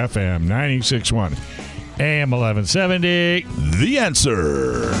Radio on FM 96.1, AM 1170. The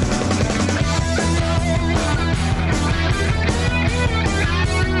Answer.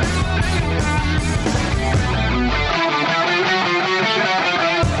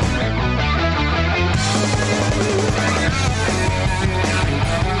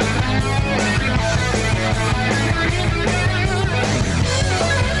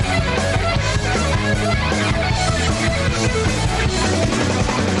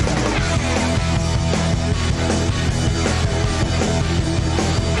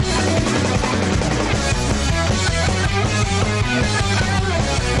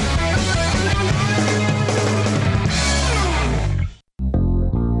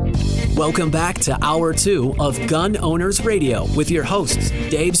 Welcome back to Hour 2 of Gun Owners Radio with your hosts,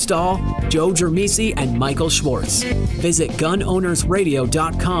 Dave Stahl, Joe Germisi, and Michael Schwartz. Visit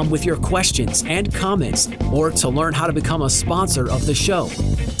gunownersradio.com with your questions and comments, or to learn how to become a sponsor of the show.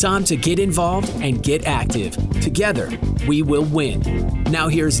 Time to get involved and get active. Together, we will win. Now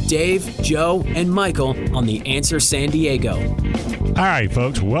here's Dave, Joe, and Michael on The Answer San Diego. All right,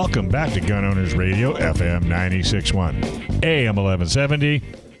 folks, welcome back to Gun Owners Radio, FM 96.1, AM 1170.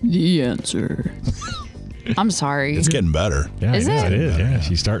 The Answer. I'm sorry. It's getting better. Yeah, Is it it? is. Yeah,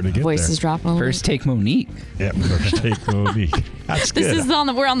 she's starting to get Voice there. is dropping a little. First take Monique. Yeah, first take Monique. That's good. This is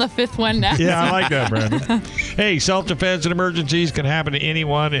we're on the 5th one now. Yeah, I like that, Brandon. Hey, self-defense and emergencies can happen to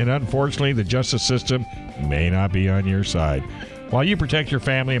anyone, and unfortunately, the justice system may not be on your side. While you protect your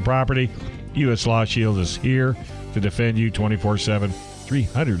family and property, U.S. Law Shield is here to defend you 24/7,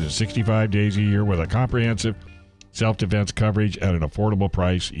 365 days a year with a comprehensive self-defense coverage at an affordable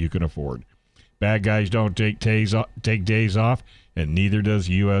price you can afford. Bad guys don't take days off, and neither does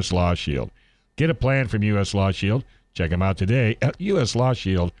U.S. Law Shield. Get a plan from U.S. Law Shield. Check them out today at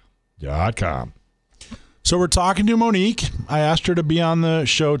uslawshield.com. So we're talking to Monique. I asked her to be on the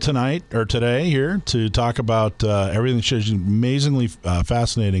show tonight or today here to talk about everything. She's an amazingly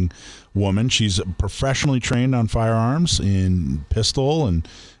fascinating woman. She's professionally trained on firearms in pistol and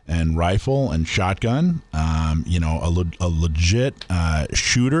rifle and shotgun. A legit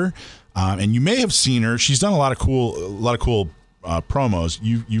shooter. And you may have seen her. She's done a lot of cool promos.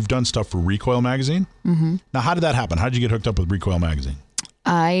 You've done stuff for Recoil Magazine. Mm-hmm. Now, how did that happen? How did you get hooked up with Recoil Magazine?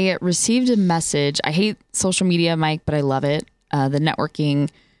 I received a message. I hate social media, Mike, but I love it. The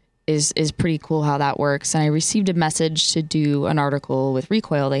networking is pretty cool how that works. And I received a message to do an article with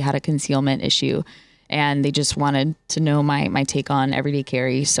Recoil. They had a concealment issue, and they just wanted to know my take on everyday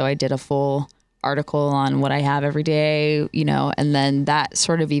carry. So I did a full article on what I have every day, and then that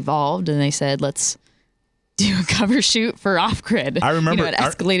sort of evolved. And they said, let's do a cover shoot for Off Grid. I remember it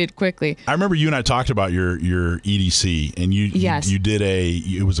escalated quickly. I remember you and I talked about your EDC, and you did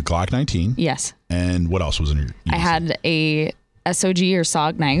it was a Glock 19. Yes. And what else was in your EDC? I had a SOG or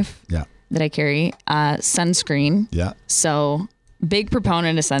SOG knife. Yeah. That I carry. Sunscreen. Yeah. So big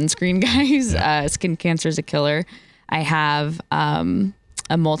proponent of sunscreen, guys. Yeah. Skin cancer is a killer. I have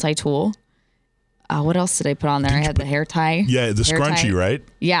a multi-tool. What else did I put on there? I had the hair tie. Yeah, the hair scrunchie, tie. right?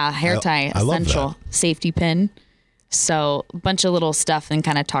 Yeah, hair tie, I love essential. that. Safety pin. So a bunch of little stuff, and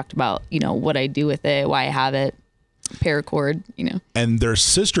kind of talked about, what I do with it, why I have it, paracord, And their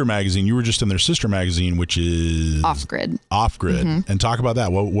sister magazine, you were just in their sister magazine, which is Off Grid. Off Grid. Mm-hmm. And talk about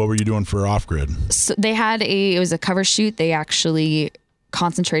that. What were you doing for Off Grid? So they had it was a cover shoot. They actually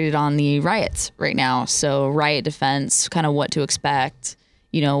concentrated on the riots right now. So riot defense, kind of what to expect,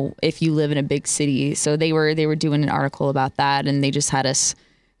 if you live in a big city. So they were doing an article about that, and they just had us,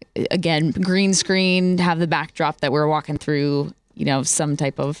 again, green screen, have the backdrop that we're walking through, some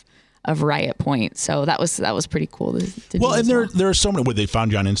type of riot point. So that was pretty cool to Well, do. and there are so many. They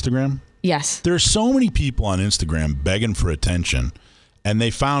found you on Instagram? Yes. There are so many people on Instagram begging for attention, and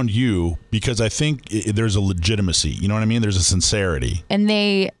they found you because I think there's a legitimacy. You know what I mean? There's a sincerity. And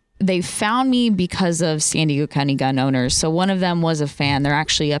they found me because of San Diego County gun owners. So one of them was a fan. They're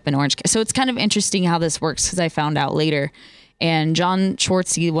actually up in Orange County. So it's kind of interesting how this works, because I found out later. And John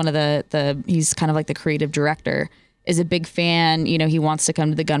Schwartzy, one of he's kind of like the creative director, is a big fan. He wants to come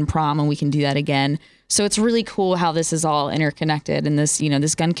to the gun prom, and we can do that again. So it's really cool how this is all interconnected. And this,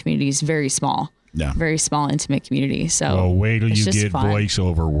 this gun community is very small. Yeah. Very small, intimate community. So well, wait till you get fun.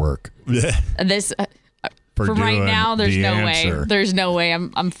 Voiceover work. This... For right now, there's no way. There's no way.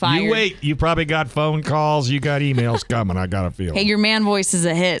 I'm fired. You wait. You probably got phone calls. You got emails coming. I got a feeling. Hey, your man voice is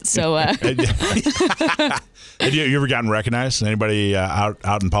a hit. So. Have you ever gotten recognized? Anybody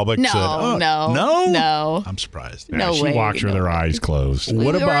out in public? No, said, no. I'm surprised. No she way. walks with her eyes closed.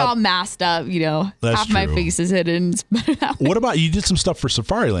 We're all masked up. That's half my true. face is hidden. What about you? Did some stuff for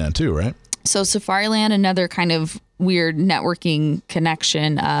Safariland too, right? So Safariland, another kind of weird networking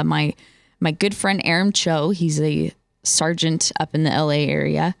connection. My good friend Aram Cho, he's a sergeant up in the LA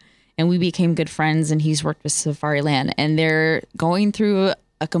area, and we became good friends, and he's worked with Safariland, and they're going through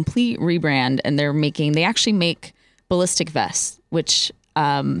a complete rebrand, and they actually make ballistic vests, which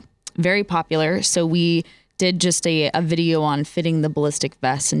very popular. So we did just a video on fitting the ballistic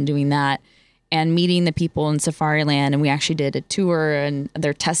vests and doing that, and meeting the people in Safariland, and we actually did a tour and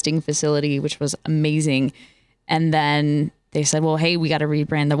their testing facility, which was amazing. And then they said, well, hey, we got to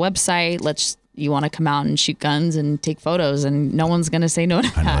rebrand the website. You want to come out and shoot guns and take photos, and no one's going to say no to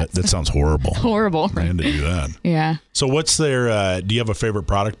that. I know, that sounds horrible. Horrible. Right? To do that. Yeah. So what's their, do you have a favorite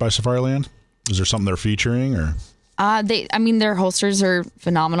product by Safariland? Is there something they're featuring or? Their holsters are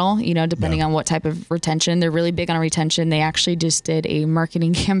phenomenal, depending on what type of retention. They're really big on retention. They actually just did a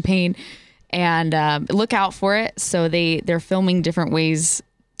marketing campaign, and look out for it. So they're filming different ways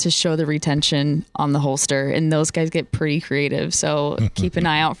to show the retention on the holster, and those guys get pretty creative. So keep an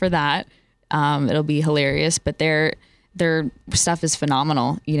eye out for that. It'll be hilarious, but their stuff is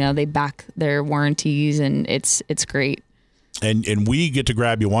phenomenal. They back their warranties, and it's great. And we get to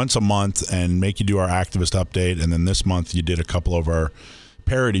grab you once a month and make you do our activist update. And then this month you did a couple of our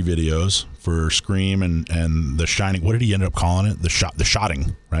parody videos for Scream and The Shining. What did he end up calling it? The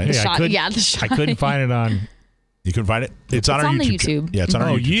Shotting, right? Hey, The I couldn't find it on. You can find it. It's on our the YouTube. YouTube. Yeah, it's on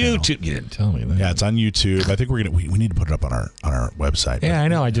our YouTube. channel. You didn't tell me that. Yeah, it's on YouTube. I think we need to put it up on our website. Yeah, I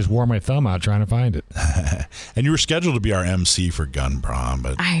know. I just wore my thumb out trying to find it. And you were scheduled to be our MC for Gun Prom,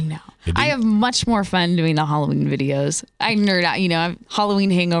 but I know. I have much more fun doing the Halloween videos. I nerd out. I have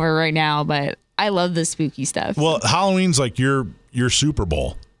Halloween hangover right now, but I love the spooky stuff. Well, Halloween's like your Super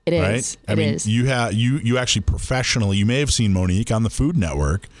Bowl. It right? is. I mean, you actually professionally. You may have seen Monique on the Food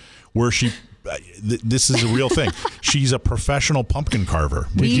Network, where she. This is a real thing. She's a professional pumpkin carver.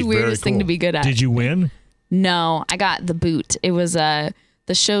 The weirdest thing to be good at. Did you win? No, I got the boot. It was the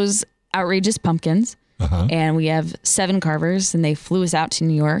show's Outrageous Pumpkins, and we have 7 carvers, and they flew us out to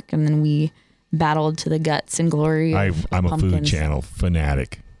New York, and then we battled to the guts and glory. I'm a pumpkins. Food Channel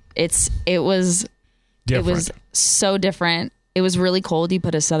fanatic. It was Different. It was so different. It was really cold. You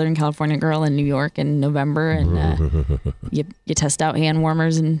put a Southern California girl in New York in November, and you test out hand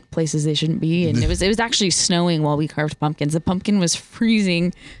warmers in places they shouldn't be. And it was actually snowing while we carved pumpkins. The pumpkin was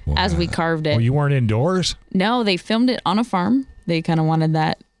freezing as we carved it. Well, you weren't indoors? No, they filmed it on a farm. They kind of wanted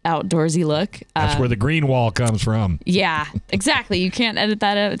that outdoorsy look. That's where the green wall comes from. Yeah, exactly. You can't edit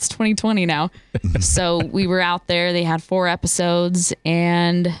that out. It's 2020 now. So we were out there. They had 4 episodes,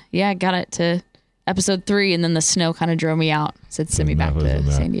 and got it to episode 3, and then the snow kind of drove me out. Said send me back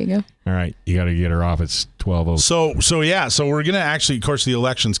to San Diego. All right, you got to get her off. It's 12:00. So we're gonna actually, of course, the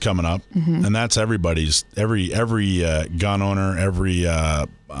election's coming up, and that's every gun owner, every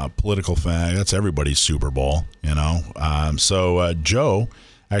political fan. That's everybody's Super Bowl, So Joe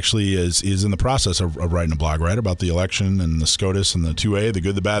actually is in the process of writing a blog, right, about the election and the SCOTUS and the 2A, the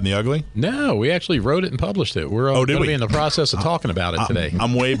good, the bad, and the ugly. No, we actually wrote it and published it. We're going to be in the process of talking about it today.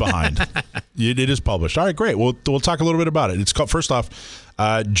 I'm way behind. It is published. All right, great. We'll talk a little bit about it. It's called, first off,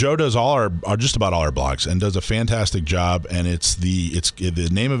 Joe does just about all our blogs and does a fantastic job. And the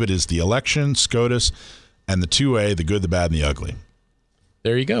name of it is The Election, SCOTUS, and the 2A, the good, the bad, and the ugly.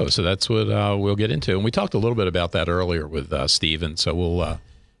 There you go. So that's what we'll get into. And we talked a little bit about that earlier with Stephen. So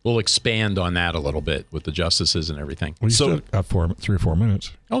we'll expand on that a little bit with the justices and everything. Well, you still got 3 or 4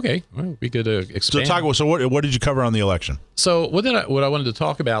 minutes. Okay, well, we could expand. So what did you cover on the election? So what I wanted to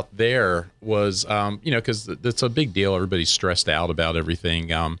talk about there was, because it's a big deal. Everybody's stressed out about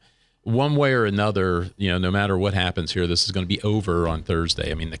everything. One way or another, no matter what happens here, this is going to be over on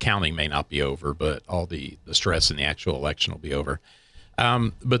Thursday. I mean, the counting may not be over, but all the stress in the actual election will be over.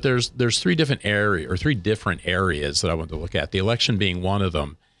 But there's 3 different areas that I wanted to look at. The election being one of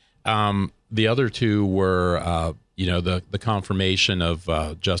them. The other 2 were, the confirmation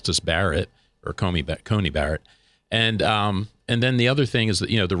of Justice Barrett or Coney Barrett, and then the other thing is that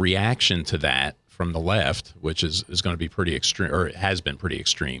the reaction to that from the left, which is going to be pretty extreme, or it has been pretty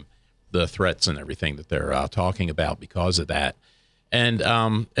extreme, the threats and everything that they're talking about because of that, and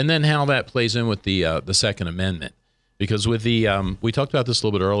then how that plays in with the Second Amendment. Because with the we talked about this a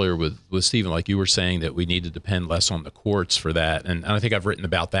little bit earlier with Stephen, like you were saying that we need to depend less on the courts for that, and I think I've written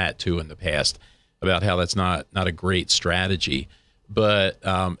about that too in the past about how that's not a great strategy. But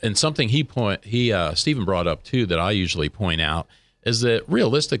and something Stephen brought up too that I usually point out is that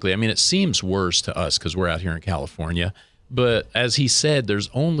realistically, I mean, it seems worse to us because we're out here in California. But as he said, there's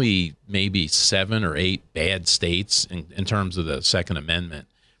only maybe 7 or 8 bad states in terms of the Second Amendment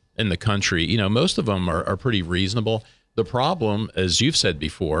in the country. Most of them are pretty reasonable. The problem, as you've said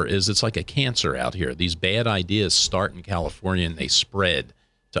before, is it's like a cancer out here. These bad ideas start in California and they spread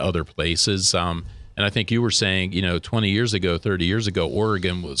to other places. And I think you were saying, 20 years ago, 30 years ago,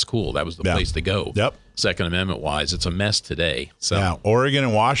 Oregon was cool. That was the place to go. Yep. Second Amendment wise, it's a mess today. So yeah, Oregon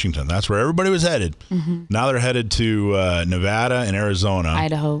and Washington, that's where everybody was headed. Mm-hmm. Now they're headed to Nevada and Arizona.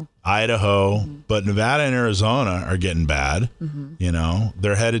 Idaho, but Nevada and Arizona are getting bad. Mm-hmm.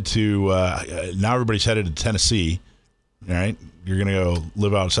 They're headed to now everybody's headed to Tennessee. All right, you're gonna go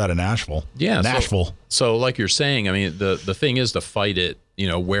live outside of Nashville. Yeah, Nashville. So like you're saying, I mean, the thing is to fight it,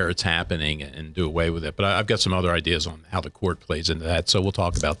 where it's happening and do away with it. But I've got some other ideas on how the court plays into that. So we'll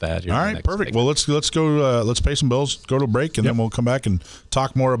talk about that. All right, perfect. Well, let's go. Let's pay some bills. Go to a break, and then we'll come back and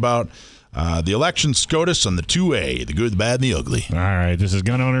talk more about the election, SCOTUS, and the 2A, the good, the bad, and the ugly. All right, this is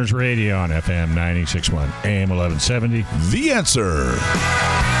Gun Owners Radio on FM 96.1, AM 1170. The Answer.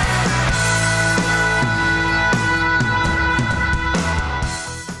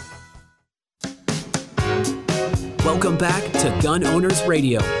 Welcome back to Gun Owners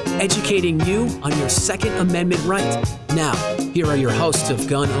Radio, educating you on your Second Amendment right. Now, here are your hosts of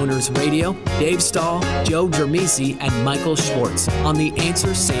Gun Owners Radio, Dave Stahl, Joe Germisi, and Michael Schwartz on The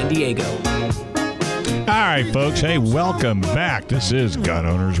Answer San Diego. All right, folks. Hey, welcome back. This is Gun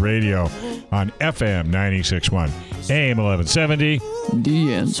Owners Radio on FM 96.1, AM 1170.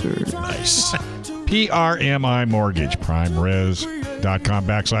 The answer. Nice. PRMI Mortgage,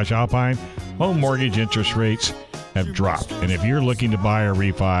 primeres.com/Alpine. Home mortgage interest rates have dropped. And if you're looking to buy or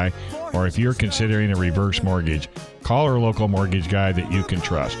refi, or if you're considering a reverse mortgage, call our local mortgage guy that you can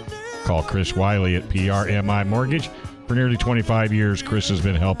trust. Call Chris Wiley at PRMI Mortgage. For nearly 25 years, Chris has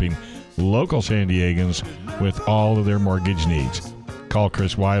been helping local San Diegans with all of their mortgage needs. Call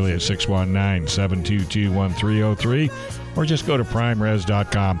Chris Wiley at 619-722-1303 or just go to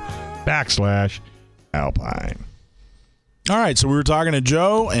primeres.com/Alpine. All right, so we were talking to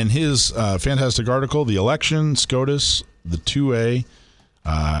Joe and his fantastic article, The Election, SCOTUS, the 2A,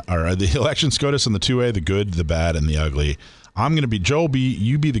 or the election, SCOTUS, and the 2A, the good, the bad, and the ugly. I'm going to be, Joe,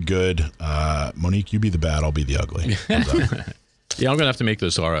 you be the good. Monique, you be the bad, I'll be the ugly. Yeah, I'm gonna have to make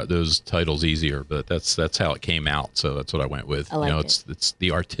those titles easier, but that's how it came out. So that's what I went with. I like it's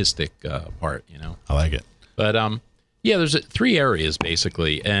the artistic part. I like it. But yeah, there's three areas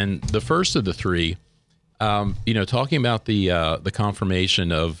basically, and the first of the three, talking about the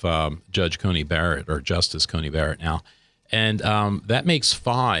confirmation of Judge Coney Barrett, or Justice Coney Barrett now, and that makes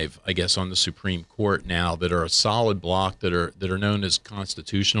 5, I guess, on the Supreme Court now that are a solid block that are known as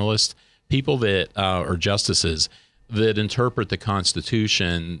constitutionalists, people that are justices that interpret the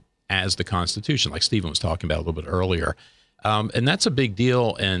Constitution as the Constitution, like Stephen was talking about a little bit earlier. And that's a big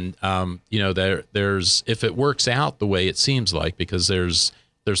deal. And, there's, if it works out the way it seems like, because there's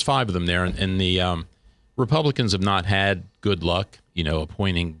 5 of them there, and the Republicans have not had good luck,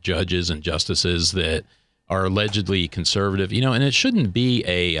 appointing judges and justices that are allegedly conservative, and it shouldn't be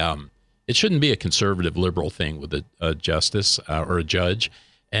a conservative liberal thing with a justice or a judge.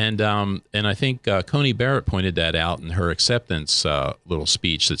 And I think Coney Barrett pointed that out in her acceptance little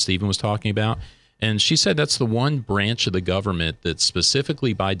speech that Stephen was talking about. And she said that's the one branch of the government that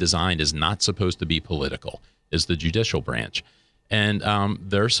specifically by design is not supposed to be political, is the judicial branch. And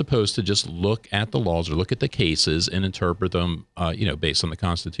they're supposed to just look at the laws or look at the cases and interpret them, based on the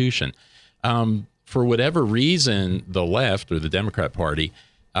Constitution. For whatever reason, the left or the Democrat Party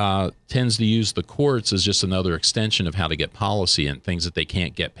tends to use the courts as just another extension of how to get policy and things that they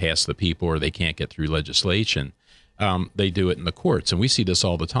can't get past the people or they can't get through legislation. They do it in the courts, and we see this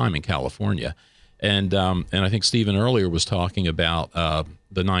all the time in California. And I think Stephen earlier was talking about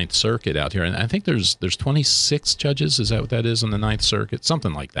the Ninth Circuit out here, and I think there's 26 judges. Is that what that is on the Ninth Circuit?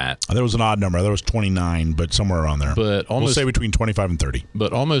 Something like that. There was an odd number. There was 29, but somewhere around there. But almost, we'll say between 25 and 30.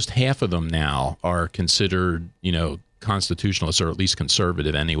 But almost half of them now are considered, constitutionalists, or at least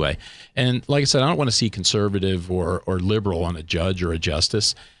conservative anyway. And like I said, I don't want to see conservative or liberal on a judge or a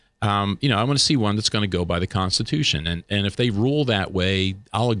justice. I want to see one that's going to go by the Constitution. And if they rule that way,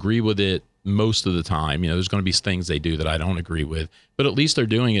 I'll agree with it most of the time. There's going to be things they do that I don't agree with, but at least they're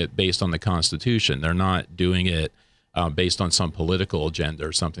doing it based on the Constitution. They're not doing it based on some political agenda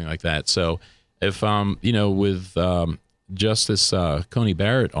or something like that. So if, with Justice Coney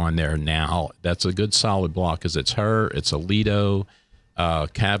Barrett on there now, that's a good solid block, because it's her, it's Alito,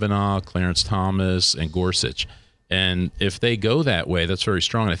 Kavanaugh, Clarence Thomas, and Gorsuch. And if they go that way, that's very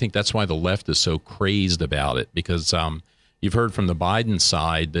strong. And I think that's why the left is so crazed about it, because you've heard from the Biden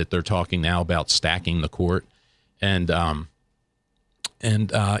side that they're talking now about stacking the court. And what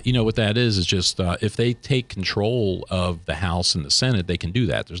that is just if they take control of the House and the Senate, they can do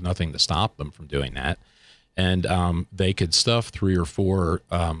that. There's nothing to stop them from doing that. And they could stuff 3 or 4,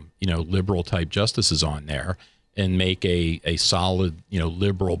 liberal type justices on there and make a solid,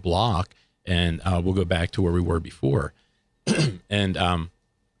 liberal block. And we'll go back to where we were before. And,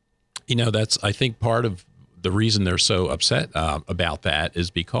 that's, I think, part of the reason they're so upset about that is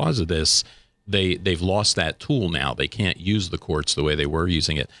because of this. They've lost that tool now. They can't use the courts the way they were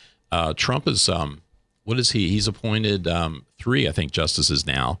using it. Trump is, what is he? He's appointed 3, I think, justices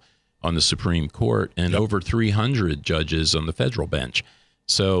now on the Supreme Court, and over 300 judges on the federal bench.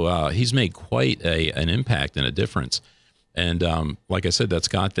 So he's made quite an impact and a difference. And like I said, that's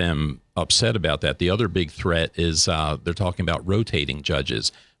got them upset about that. The other big threat is they're talking about rotating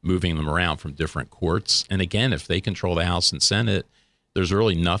judges, moving them around from different courts. And again, if they control the House and Senate, there's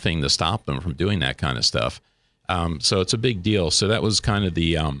really nothing to stop them from doing that kind of stuff. So it's a big deal. So that was kind of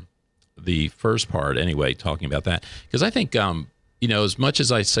the first part anyway, talking about that. Because I think, as much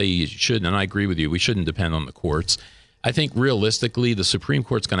as I say you shouldn't, and I agree with you, we shouldn't depend on the courts. I think realistically, the Supreme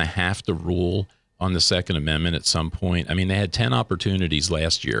Court's going to have to rule on the Second Amendment at some point. I mean, they had 10 opportunities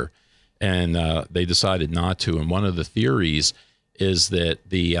last year, and they decided not to. And one of the theories is that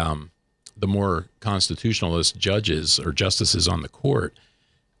the more constitutionalist judges or justices on the court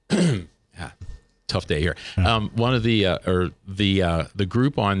tough day here. One of the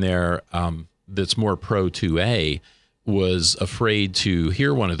group on there that's more pro 2A was afraid to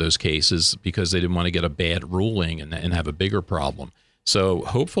hear one of those cases because they didn't want to get a bad ruling and have a bigger problem. So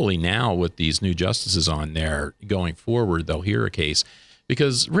hopefully now with these new justices on there going forward, they'll hear a case.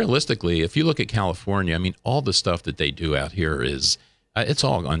 Because realistically, if you look at California, I mean, all the stuff that they do out here is it's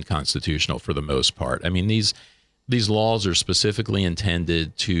all unconstitutional for the most part. I mean, these laws are specifically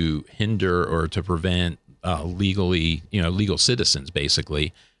intended to hinder or to prevent legal citizens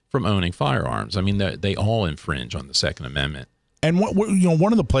basically from owning firearms. I mean, they all infringe on the Second Amendment. And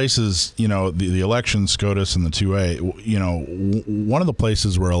one of the places, the election SCOTUS and the 2A, one of the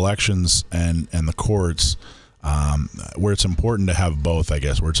places where elections and the courts, where it's important to have both, I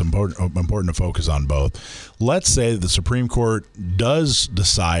guess, where it's important to focus on both. Let's say the Supreme Court does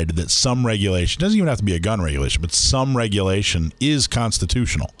decide that some regulation, doesn't even have to be a gun regulation, but some regulation is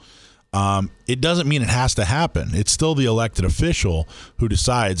constitutional. It doesn't mean it has to happen. It's still the elected official who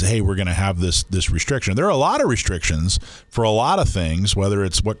decides, hey, we're going to have this restriction. There are a lot of restrictions for a lot of things, whether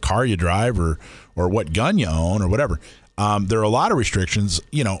it's what car you drive or what gun you own or whatever. There are a lot of restrictions.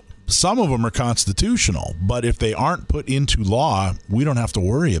 Some of them are constitutional, but if they aren't put into law, we don't have to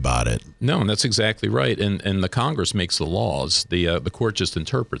worry about it. No, and that's exactly right. And the Congress makes the laws. The court just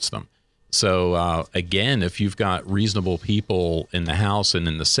interprets them. So, again, if you've got reasonable people in the House and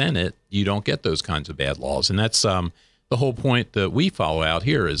in the Senate, you don't get those kinds of bad laws. And that's the whole point that we follow out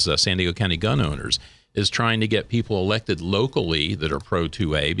here is San Diego County Gun Owners is trying to get people elected locally that are pro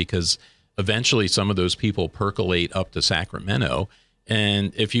 2A because eventually some of those people percolate up to Sacramento.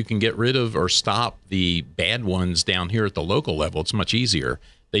 And if you can get rid of or stop the bad ones down here at the local level, it's much easier.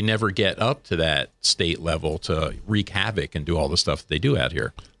 They never get up to that state level to wreak havoc and do all the stuff that they do out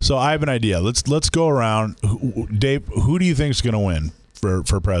here. So I have an idea. Let's go around. Dave, who do you think is going to win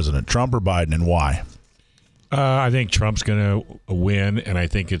for president, Trump or Biden, and why? I think Trump's going to win, and I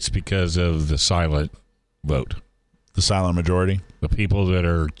think it's because of the silent vote. The silent majority? The people that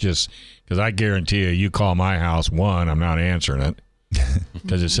are just – because I guarantee you call my house, one, I'm not answering it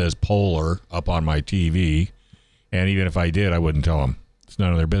because it says Polar up on my TV, and even if I did, I wouldn't tell them. It's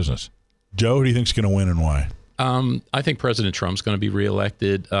none of their business. Joe, who do you think is going to win and why? I think President Trump's going to be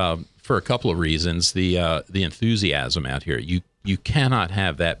reelected for a couple of reasons. The enthusiasm out here, you cannot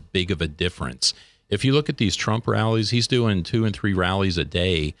have that big of a difference. If you look at these Trump rallies, he's doing 2 and 3 rallies a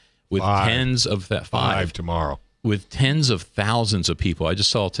day with tens of five tomorrow. With tens of thousands of people. I just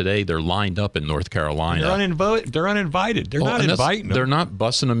saw today they're lined up in North Carolina. They're uninvited. They're not inviting them. They're not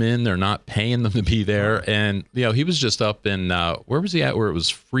bussing them in. They're not paying them to be there. And he was just up in where was he at? Where it was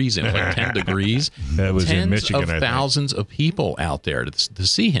freezing, like 10 degrees. That was tens in Michigan. Of thousands of people out there to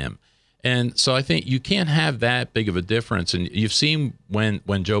see him. And so I think you can't have that big of a difference. And you've seen when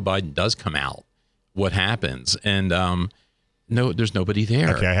Joe Biden does come out, what happens. And no, there's nobody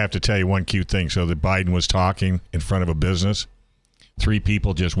there. Okay, I have to tell you one cute thing. So that Biden was talking in front of a business. 3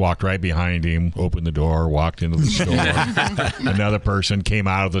 people just walked right behind him, opened the door, walked into the store. Another person came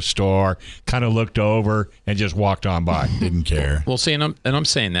out of the store, kind of looked over, and just walked on by. Didn't care. Well, see, and I'm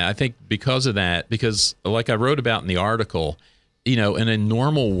saying that. I think because of that, because like I wrote about in the article, in a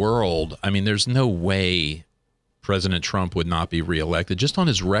normal world, I mean, there's no way President Trump would not be reelected just on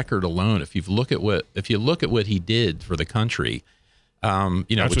his record alone. If you look at what he did for the country,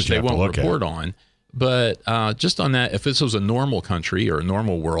 which they won't report on, but just on that, if this was a normal country or a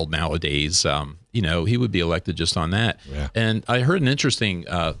normal world nowadays, he would be elected just on that. Yeah. And I heard an interesting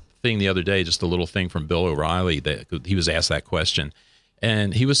thing the other day, just a little thing from Bill O'Reilly that he was asked that question,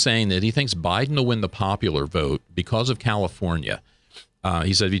 and he was saying that he thinks Biden will win the popular vote because of California.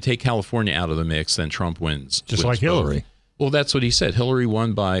 He said, if you take California out of the mix, then Trump wins. Just like Hillary. Vote. Well, that's what he said. Hillary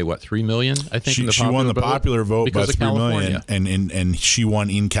won by, 3 million, I think? She won the popular vote by 3 million, and she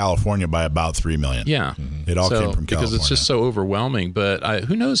won in California by about 3 million. Yeah. It all came from California. Because it's just so overwhelming. But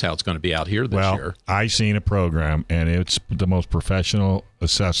who knows how it's going to be out here this year. I seen a program, and it's the most professional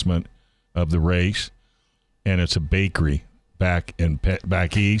assessment of the race, and it's a bakery back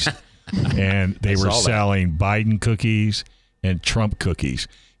east, and they were selling Biden cookies and Trump cookies.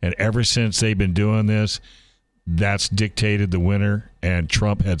 And ever since they've been doing this, that's dictated the winner. And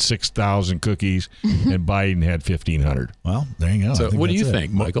Trump had 6,000 cookies and Biden had 1,500. Well, there you go. So what do you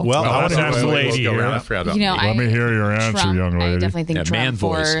think, Michael? Well, I want to ask the lady here. Let me hear your answer, young lady. I definitely think Trump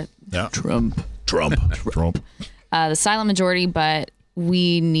for Trump. The silent majority, but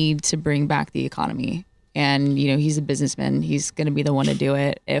we need to bring back the economy. And, he's a businessman. He's going to be the one to do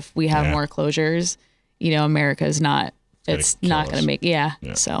it. If we have more closures, America is not... It's not going to make,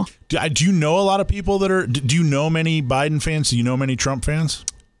 so. Do you know a lot of people that are, do you know many Biden fans? Do you know many Trump fans?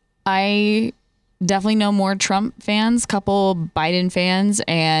 I definitely know more Trump fans, couple Biden fans,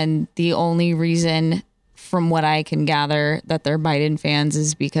 and the only reason, from what I can gather, that they're Biden fans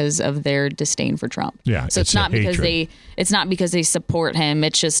is because of their disdain for Trump. Yeah, so it's not because they support him.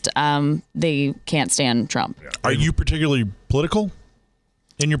 It's just they can't stand Trump. Are you particularly political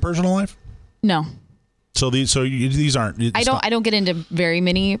in your personal life? No. So these aren't. I don't get into very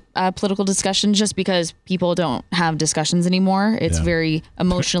many political discussions just because people don't have discussions anymore. It's very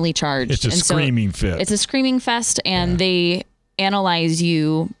emotionally charged. It's a screaming fest. It's a screaming fest, and they analyze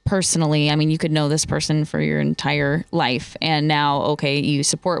you personally. I mean, you could know this person for your entire life, and now, okay, you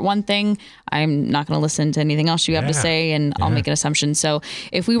support one thing. I'm not going to listen to anything else you have to say, and I'll make an assumption. So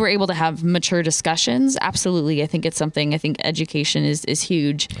if we were able to have mature discussions, absolutely, I think it's something. I think education is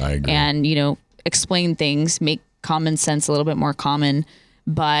huge. I agree. And, explain things, make common sense a little bit more common.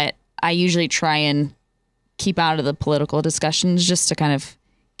 But I usually try and keep out of the political discussions just to kind of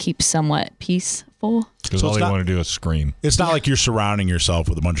keep somewhat peaceful. Because all they want to do is scream. It's not like you're surrounding yourself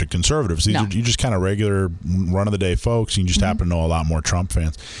with a bunch of conservatives. These are you just kind of regular run-of-the-day folks. You just happen to know a lot more Trump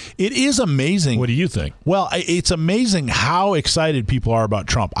fans. It is amazing. What do you think? Well, it's amazing how excited people are about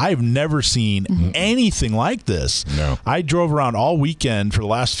Trump. I've never seen anything like this. No. I drove around all weekend for the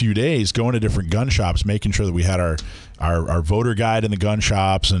last few days going to different gun shops, making sure that we had our voter guide in the gun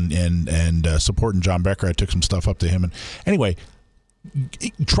shops and supporting John Becker. I took some stuff up to him. And anyway,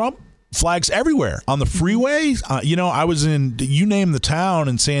 Trump flags everywhere on the freeway. I was in, you name the town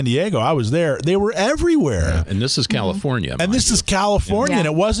in San Diego, I was there. They were everywhere. Yeah, and this is California. And this is California. And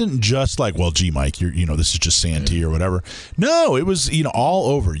it wasn't just like, well, gee, Mike, this is just Santee or whatever. No, it was,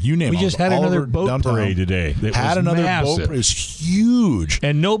 all over. You name it. We just had another boat parade today. Had another boat parade. It was huge.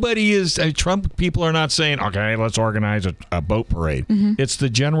 And nobody is, Trump people are not saying, okay, let's organize a boat parade. It's the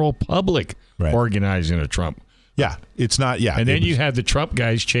general public organizing a Trump. Yeah, it's not. Yeah, and then you had the Trump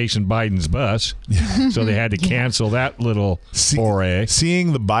guys chasing Biden's bus, so they had to cancel that little foray.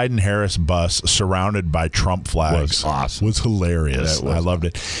 Seeing the Biden-Harris bus surrounded by Trump flags was awesome. Was hilarious. I loved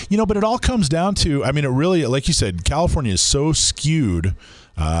it. But it all comes down to, it really, like you said, California is so skewed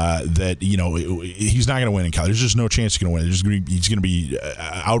that he's not going to win in California. There's just no chance he's going to win. He's going to be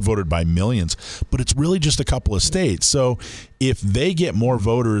outvoted by millions. But it's really just a couple of states. So if they get more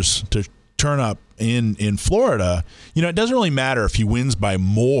voters to turn up in Florida, it doesn't really matter if he wins by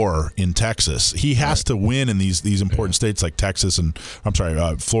more in Texas. He has to win in these important states like Texas and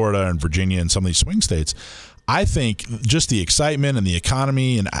Florida and Virginia and some of these swing states. I think just the excitement and the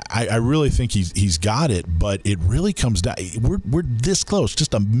economy, and I really think he's got it. But it really comes down. We're this close,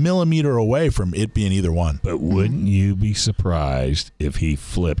 just a millimeter away from it being either one. But wouldn't you be surprised if he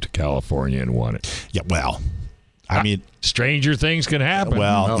flipped California and won it? Yeah, well. Stranger things can happen.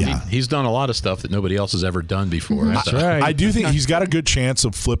 Well, he's done a lot of stuff that nobody else has ever done before. That's right. I do think he's got a good chance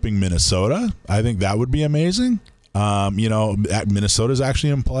of flipping Minnesota. I think that would be amazing. Minnesota's actually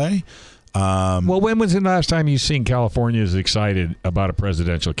in play. Well, when was the last time you've seen California as excited about a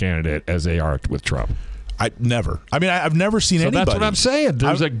presidential candidate as they are with Trump? Never. I've never seen anybody. That's what I'm saying.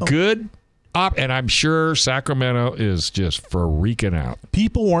 There's a good and I'm sure Sacramento is just freaking out.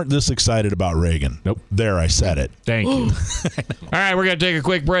 People weren't this excited about Reagan. Nope. There, I said it. Thank you. All right, we're going to take a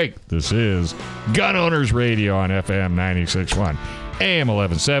quick break. This is Gun Owners Radio on FM 96.1, AM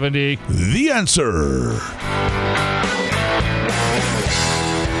 1170. The Answer.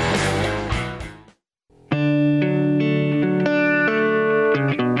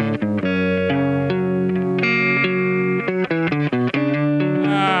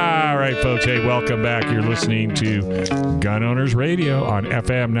 Folks, hey, welcome back. You're listening to Gun Owners Radio on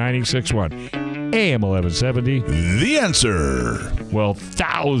FM 96.1, AM 1170. The Answer. Well,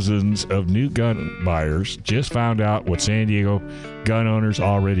 thousands of new gun buyers just found out what San Diego gun owners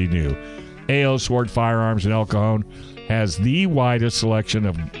already knew. A.O. Sword Firearms in El Cajon has the widest selection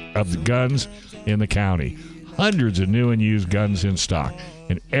of the guns in the county. Hundreds of new and used guns in stock,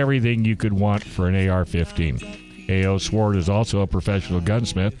 and everything you could want for an AR-15. A.O. Sword is also a professional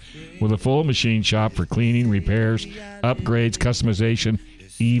gunsmith with a full machine shop for cleaning, repairs, upgrades, customization,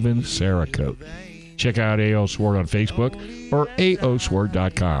 even Cerakote. Check out A.O. Sword on Facebook or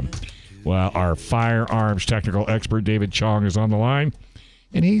aosword.com. Well, our firearms technical expert, David Chong, is on the line,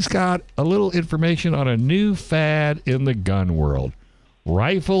 and he's got a little information on a new fad in the gun world.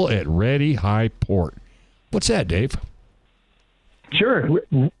 Rifle at ready, high port. What's that, Dave? Sure.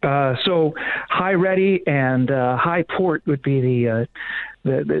 So high ready and high port would be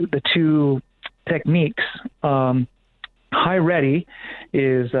the two techniques. High ready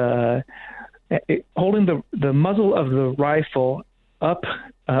is holding the muzzle of the rifle up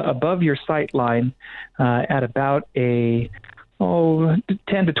above your sight line at about a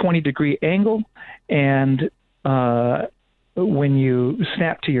 10 to 20 degree angle, and when you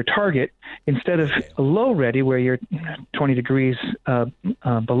snap to your target, instead of a low ready where you're 20 degrees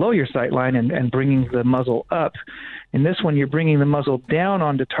below your sight line and bringing the muzzle up, in this one you're bringing the muzzle down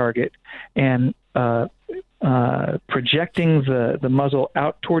onto target and projecting the muzzle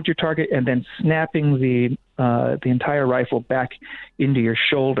out towards your target, and then snapping the entire rifle back into your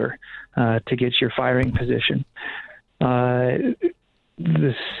shoulder to get your firing position.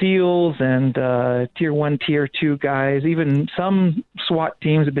 The SEALs and Tier 1, Tier 2 guys, even some SWAT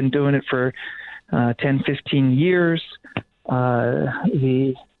teams have been doing it for 10, 15 years.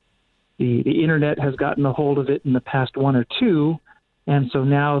 The internet has gotten a hold of it in the past 1 or 2, and so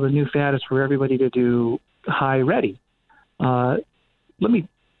now the new fad is for everybody to do high ready. Let me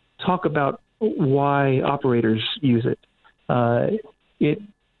talk about why operators use it.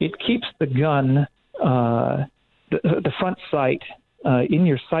 It keeps the gun, the front sight, in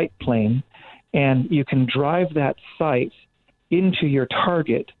your sight plane, and you can drive that sight into your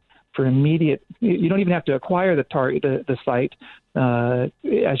target for immediate. You don't even have to acquire the sight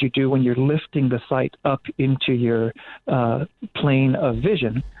as you do when you're lifting the sight up into your plane of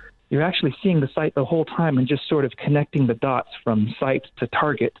vision. You're actually seeing the sight the whole time and just sort of connecting the dots from sight to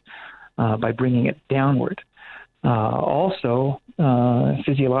target by bringing it downward. Also,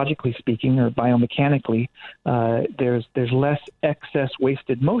 physiologically speaking, or biomechanically, there's less excess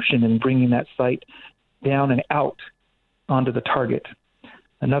wasted motion in bringing that sight down and out onto the target.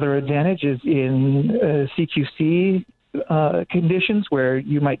 Another advantage is in CQC conditions where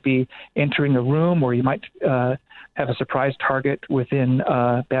you might be entering a room or you might have a surprise target within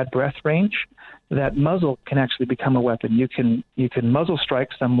bad breath range. That muzzle can actually become a weapon. You can muzzle strike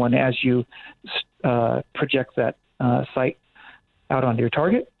someone as you project that sight out onto your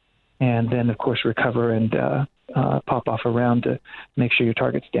target, and then of course recover and pop off around to make sure your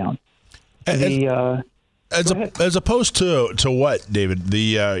target's down. As opposed to what, David?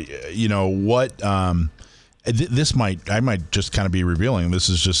 I might just kind of be revealing. This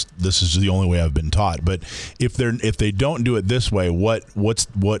is the only way I've been taught. But if they don't do it this way, what's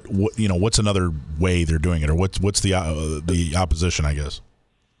another way they're doing it, or what's the opposition, I guess?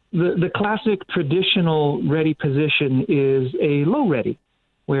 The classic traditional ready position is a low ready,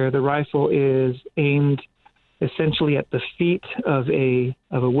 where the rifle is aimed essentially at the feet of a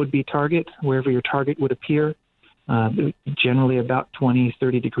would-be target, wherever your target would appear, generally about 20,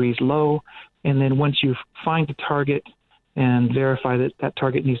 30 degrees low. And then once you find a target and verify that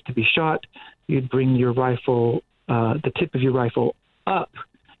target needs to be shot, you'd bring your rifle, the tip of your rifle up,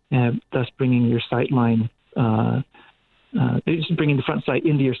 and thus bringing your sight line, just bringing the front sight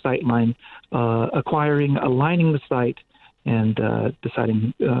into your sight line, aligning the sight, and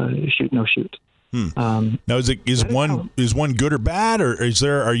deciding shoot, no shoot. Now, is one good or bad, or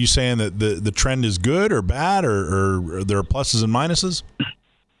are you saying that the trend is good or bad, or there are pluses and minuses?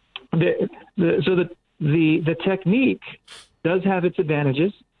 The technique does have its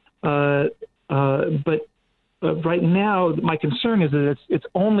advantages, but right now my concern is that it's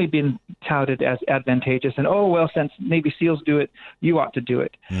only been touted as advantageous, and since Navy SEALs do it, you ought to do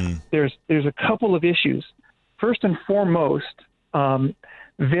it. There's a couple of issues. First and foremost,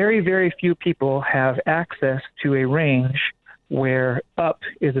 very, very few people have access to a range where up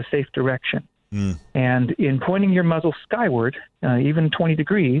is a safe direction. And in pointing your muzzle skyward, even 20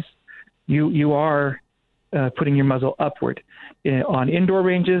 degrees, you are putting your muzzle upward. On indoor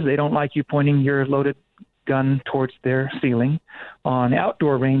ranges, they don't like you pointing your loaded gun towards their ceiling. On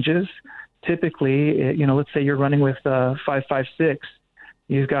outdoor ranges, typically, let's say you're running with 5.56,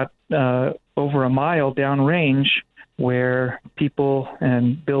 you've got over a mile downrange where people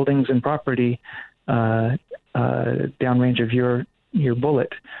and buildings and property downrange of your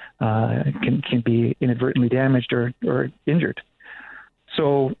bullet can be inadvertently damaged or injured.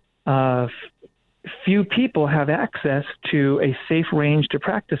 So few people have access to a safe range to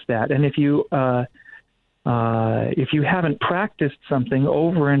practice that. And if you haven't practiced something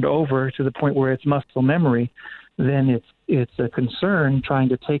over and over to the point where it's muscle memory, then it's a concern trying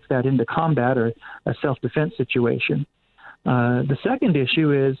to take that into combat or a self-defense situation. The second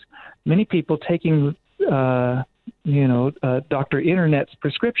issue is many people taking, Dr. Internet's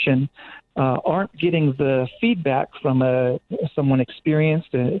prescription aren't getting the feedback from someone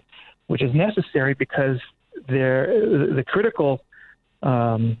experienced, which is necessary because the critical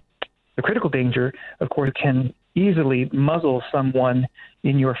danger, of course, can easily muzzle someone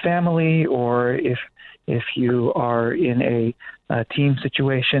in your family, or if you are in a team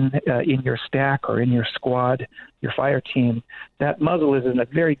situation in your stack or in your squad, your fire team, that muzzle is in a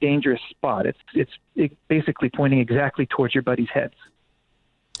very dangerous spot. It's basically pointing exactly towards your buddy's heads.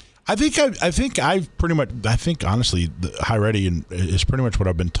 I think honestly, the high ready is pretty much what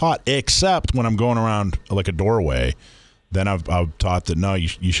I've been taught, except when I'm going around like a doorway. Then I've taught that no,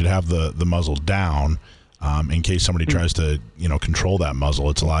 you should have the muzzle down in case somebody tries to control that muzzle.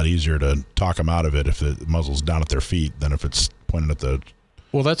 It's a lot easier to talk them out of it if the muzzle's down at their feet than if it's pointed at the.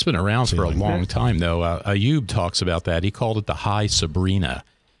 Well, that's been around for a long time, though. Ayub talks about that. He called it the High Sabrina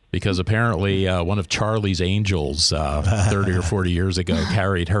because apparently one of Charlie's Angels 30 or 40 years ago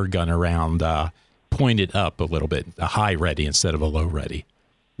carried her gun around pointed up a little bit, a high ready instead of a low ready.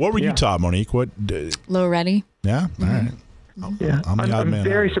 What were you taught, Monique? What? Low ready. Yeah. All right. Yeah, I'm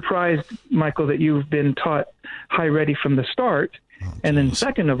very surprised, Michael, that you've been taught high ready from the start. And then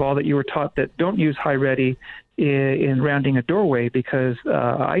second of all, that you were taught that don't use high ready in rounding a doorway, because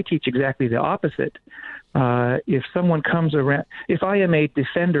I teach exactly the opposite. If someone comes around, if I am a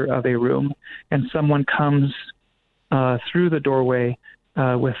defender of a room and someone comes through the doorway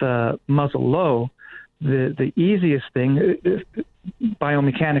with a muzzle low, the easiest thing,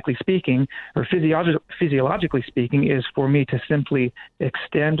 biomechanically speaking, or physiologically speaking, is for me to simply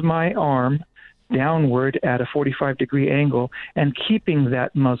extend my arm downward at a 45-degree angle and keeping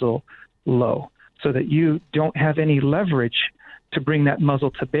that muzzle low so that you don't have any leverage to bring that muzzle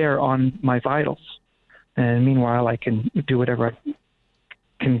to bear on my vitals. And meanwhile, I can do whatever I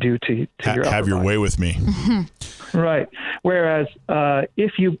can do to your have your way with me. Right. Whereas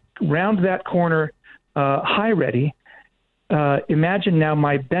if you round that corner high ready, imagine now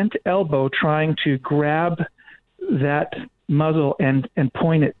my bent elbow trying to grab that muzzle and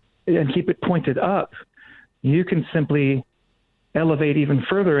point it and keep it pointed up. You can simply elevate even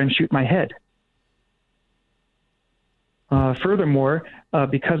further and shoot my head. Furthermore,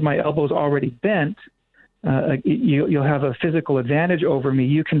 because my elbow is already bent, you'll have a physical advantage over me.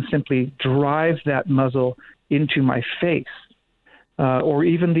 You can simply drive that muzzle into my face, or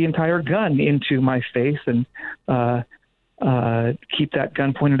even the entire gun into my face, and keep that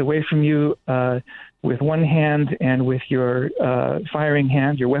gun pointed away from you with one hand, and with your firing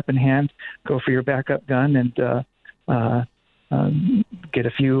hand, your weapon hand, go for your backup gun and get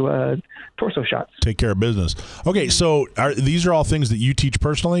a few torso shots. Take care of business. Okay, so these are all things that you teach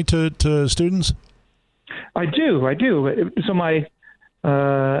personally to students? I do. So my,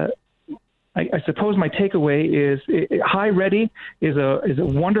 I suppose my takeaway is high ready is a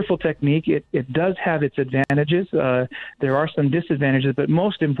wonderful technique. It does have its advantages. There are some disadvantages, but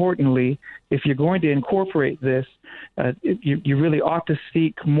most importantly, if you're going to incorporate this, you really ought to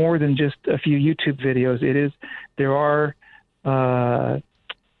seek more than just a few YouTube videos. There are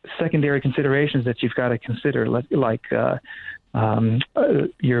secondary considerations that you've got to consider, like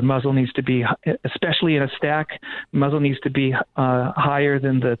your muzzle needs to be, especially in a stack, muzzle needs to be higher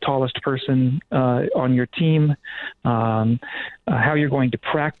than the tallest person on your team. How you're going to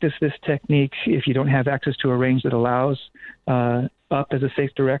practice this technique if you don't have access to a range that allows up as a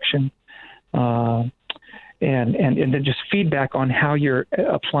safe direction. And then just feedback on how you're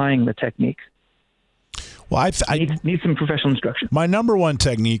applying the technique. Well, I need some professional instruction. My number one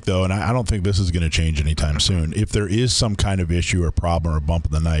technique, though, and I don't think this is going to change anytime soon, if there is some kind of issue or problem or bump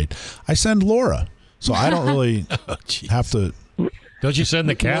in the night, I send Laura. So I don't really have to. Don't you send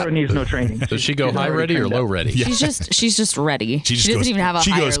the cat? Laura needs no training. Does she go high ready or low ready? Yeah. She's just ready. She doesn't even have a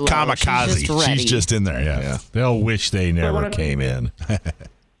high or low. She goes kamikaze. She's just in there. Yeah. They'll wish they never came in.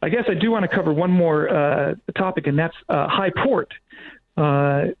 I guess I do want to cover one more topic, and that's high port.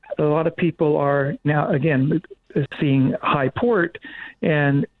 A lot of people are now, again, seeing high port,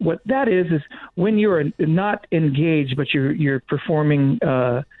 and what that is when you're not engaged, but you're performing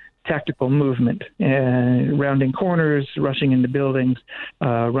tactical movement, rounding corners, rushing into buildings,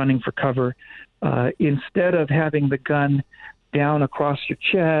 running for cover. Instead of having the gun down across your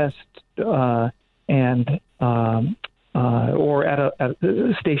chest and or at a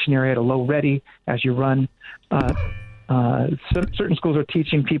stationary at a low ready as you run. Certain schools are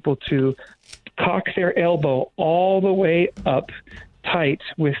teaching people to cock their elbow all the way up tight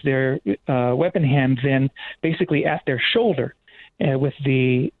with their weapon hand, then basically at their shoulder, with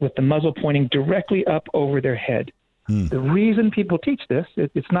the muzzle pointing directly up over their head. The reason people teach this,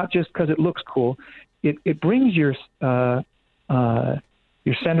 it's not just because it looks cool. It brings your center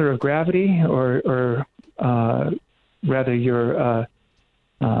of gravity, or rather your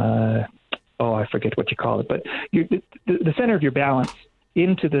I forget what you call it, but the center of your balance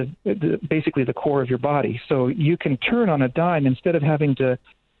into the basically the core of your body. So you can turn on a dime instead of having to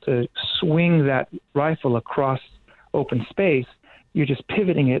swing that rifle across open space. You're just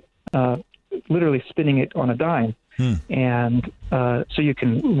pivoting it, literally spinning it on a dime. And so you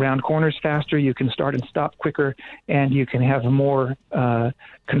can round corners faster, you can start and stop quicker, and you can have more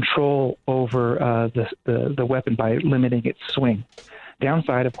control over the weapon by limiting its swing.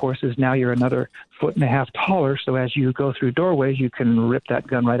 Downside, of course, is now you're another 1.5 feet taller, so as you go through doorways, you can rip that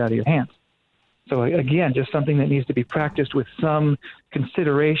gun right out of your hands. So again, just something that needs to be practiced with some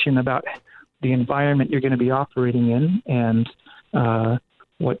consideration about the environment you're going to be operating in and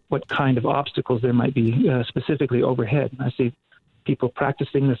what kind of obstacles there might be specifically overhead. I see people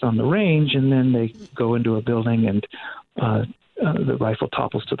practicing this on the range, and then they go into a building and the rifle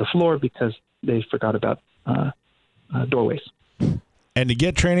topples to the floor because they forgot about doorways. And to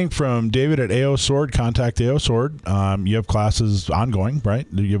get training from David at AO Sword, contact AO Sword. You have classes ongoing, right?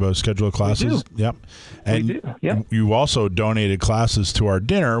 You have a schedule of classes? We do. Yep. And We do. Yep. you also donated classes to our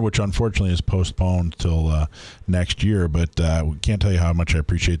dinner, which unfortunately is postponed till next year. But we can't tell you how much I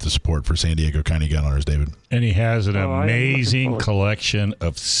appreciate the support for San Diego County Gun Owners, David. And he has an I am looking amazing forward. collection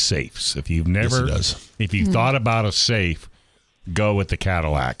of safes. If you've Yes, never, he does. if you've thought about a safe, go with the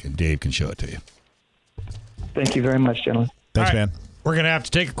Cadillac, and Dave can show it to you. Thank you very much, gentlemen. Thanks, All right. man. We're going to have to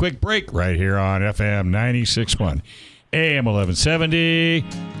take a quick break right here on FM 96.1, AM 1170.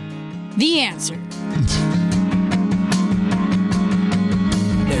 The Answer.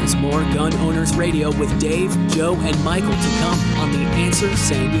 There's more Gun Owners Radio with Dave, Joe, and Michael to come on The Answer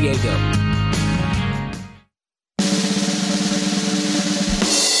San Diego.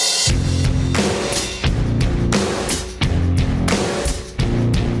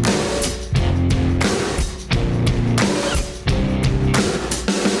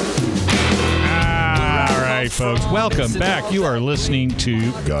 Folks, welcome back. You are listening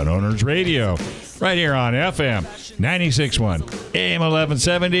to Gun Owners Radio right here on FM 96.1, AM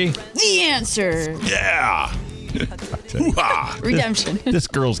 1170. The Answer. Yeah. Hoo-ha. Redemption. This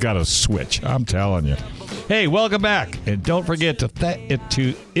girl's got a switch, I'm telling you. Hey, welcome back. And don't forget don't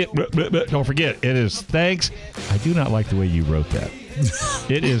forget, it is thanks. I do not like the way you wrote that.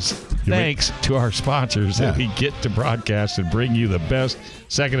 It is thanks to our sponsors that we get to broadcast and bring you the best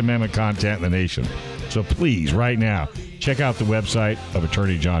Second Amendment content in the nation. So please, right now, check out the website of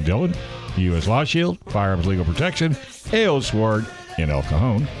Attorney John Dillon, U.S. Law Shield, Firearms Legal Protection, AO Sword in El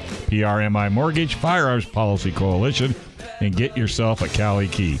Cajon, PRMI Mortgage, Firearms Policy Coalition, and get yourself a Cali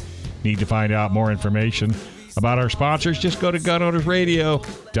key. Need to find out more information about our sponsors? Just go to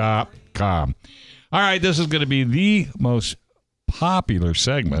gunownersradio.com. All right, this is going to be the most popular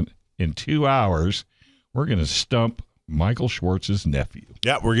segment in 2 hours. We're going to stump Michael Schwartz's nephew.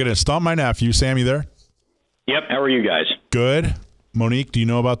 Yeah, we're going to stump my nephew. Sam, you there? Yep. How are you guys? Good. Monique, do you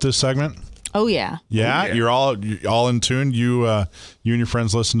know about this segment? Oh, yeah. Yeah, you're all in tune. You and your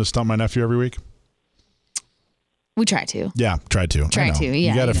friends listen to Stump My Nephew every week? We try to. Yeah, try to. Try to,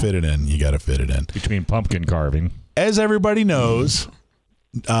 yeah, You got to I know. fit it in. You got to fit it in. Between pumpkin carving. As everybody knows,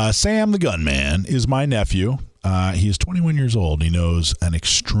 Sam the Gunman is my nephew. He is 21 years old. He knows an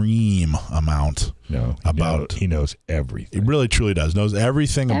extreme amount about. He knows everything. He really, truly does. Knows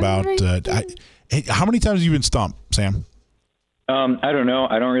everything about. Hey, how many times have you been stumped, Sam? I don't know.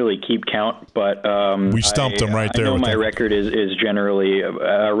 I don't really keep count, but we stumped him right there. I know with my that. record is generally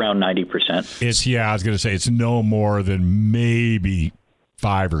around 90%. I was going to say it's no more than maybe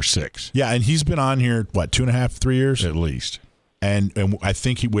 5 or 6. Yeah, and he's been on here, what, 2.5, 3 years? At least. And I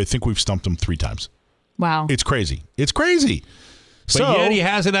think we've stumped him 3 times. Wow. It's crazy. It's crazy. But yet he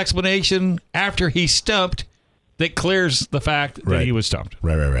has an explanation after he's stumped that clears the fact that he was stumped.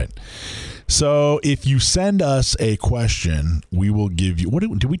 Right. So if you send us a question, we will give you.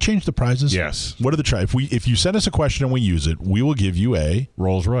 Did we change the prizes? Yes. What are the try? If you send us a question and we use it, we will give you a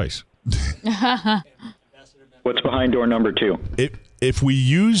Rolls Royce. What's behind door number 2? If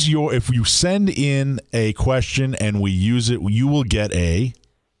you send in a question and we use it, you will get a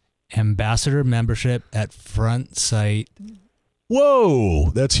ambassador membership at Front Sight.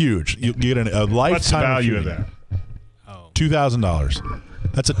 Whoa, that's huge. You get a lifetime. What's the value of that? $2,000.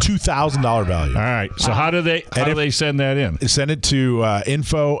 That's a $2,000 value. All right. So how do they send that in? Send it to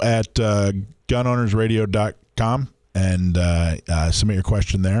info@gunownersradio.com and submit your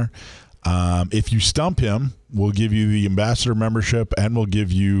question there. If you stump him, we'll give you the ambassador membership and we'll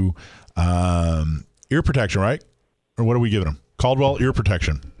give you ear protection, right? Or what are we giving him? Caldwell ear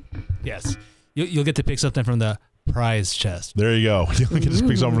protection. Yes. You'll get to pick something from the prize chest. There you go. You'll get to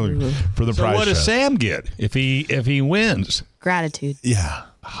pick something for the So prize what does chest. Sam get if he wins? Gratitude. Yeah.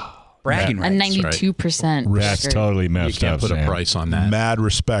 Bragging a rights. 92%. That's record. totally You messed can't up, put a Sam. price on that. Mad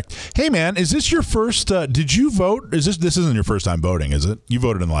respect. Hey, man, is this your first? Did you vote? This isn't your first time voting, is it? You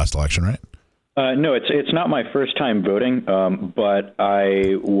voted in the last election, right? No, it's not my first time voting, but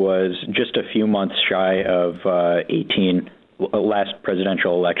I was just a few months shy of 18 last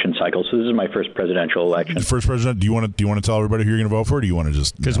presidential election cycle. So this is my first presidential election. The first president. Do you want to tell everybody who you're going to vote for? Or do you want to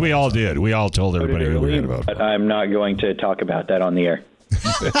just? Because we all did. We all told everybody who we were going to vote for. But I'm not going to talk about that on the air.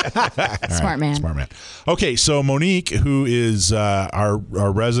 Smart man. Smart man. Okay, so Monique, who is our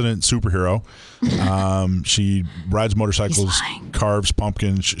resident superhero, she rides motorcycles, carves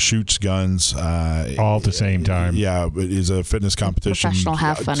pumpkins, shoots guns, all at the same time. Yeah, is a fitness competition. Professional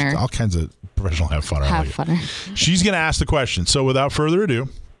have funner. All kinds of professional have funner. Have funner. She's going to ask the question. So without further ado,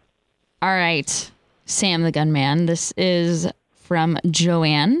 All right, Sam the Gunman. This is from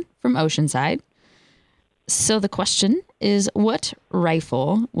Joanne from Oceanside. So the question is, what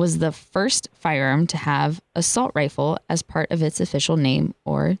rifle was the first firearm to have assault rifle as part of its official name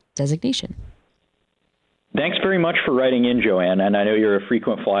or designation? Thanks very much for writing in, Joanne, and I know you're a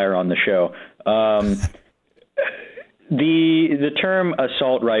frequent flyer on the show. The term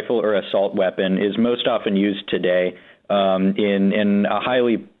assault rifle or assault weapon is most often used today in a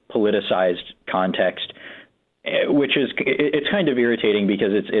highly politicized context, which is it's kind of irritating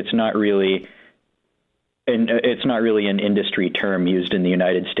because it's not really an industry term used in the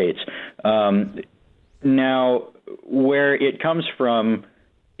United States. Now, where it comes from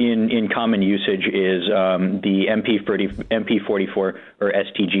in common usage is the MP44 or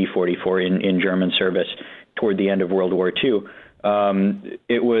STG-44 in German service toward the end of World War II.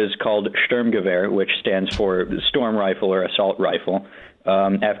 It was called Sturmgewehr, which stands for storm rifle or assault rifle,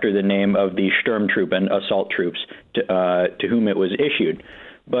 after the name of the Sturmtruppen, assault troops, to whom it was issued.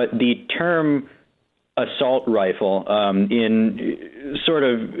 But the term assault rifle, in sort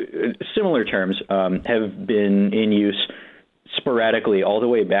of similar terms, have been in use sporadically all the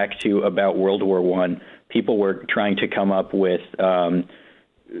way back to about World War I. People were trying to come up with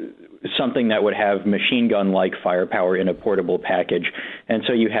something that would have machine gun-like firepower in a portable package. And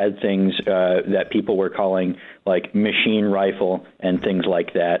so you had things that people were calling like machine rifle and things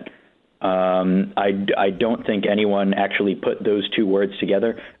like that. I don't think anyone actually put those two words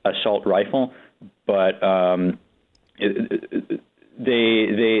together, assault rifle, but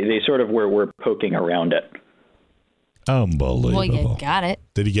they sort of were poking around it. Unbelievable. Well, you got it.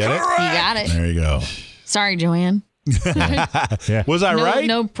 did he get it? You got it. There you go. Sorry, Joanne. Yeah. Was I right?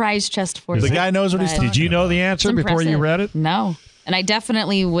 No prize chest for The you. guy knows what he's But talking Did you know the it's answer before you impressive. read it? No. And I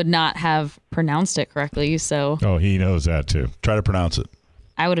definitely would not have pronounced it correctly, so Oh, he knows that too. Try to pronounce it.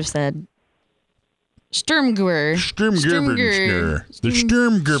 I would have said Sturmgewehr. Sturmgewehr. The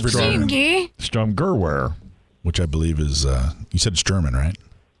Sturmgewehr. Sturmgewehr. Which I believe is, you said it's German, right?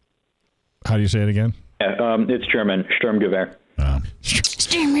 How do you say it again? Yeah, it's German, Sturmgewehr.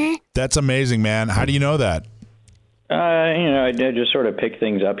 That's amazing, man. How do you know that? I just sort of pick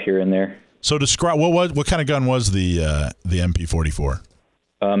things up here and there. So describe what kind of gun was the MP44?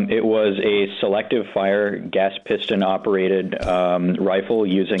 It was a selective fire gas piston operated rifle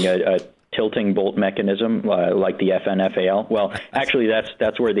using a tilting bolt mechanism like the FN-FAL. Well, actually,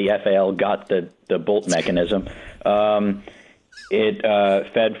 that's where the FAL got the bolt mechanism. It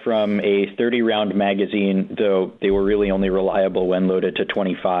fed from a 30-round magazine, though they were really only reliable when loaded to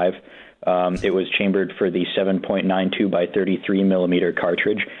 25. It was chambered for the 7.92 by 33 millimeter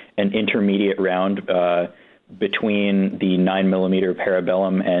cartridge, an intermediate round between the 9 millimeter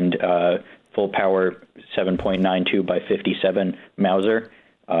Parabellum and full power 7.92 by 57 Mauser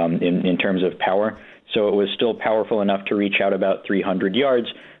in terms of power. So it was still powerful enough to reach out about 300 yards,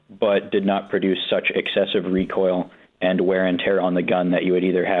 but did not produce such excessive recoil and wear and tear on the gun that you would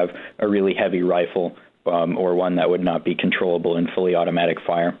either have a really heavy rifle or one that would not be controllable in fully automatic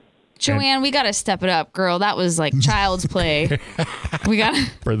fire. Joanne, we got to step it up, girl. That was like child's play. We got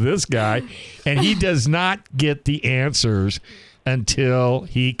for this guy, and he does not get the answers until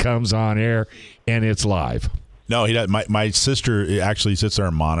he comes on air and it's live. No, he does. My sister actually sits there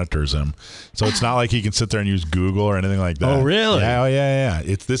and monitors him, so it's not like he can sit there and use Google or anything like that. Oh, really? Yeah.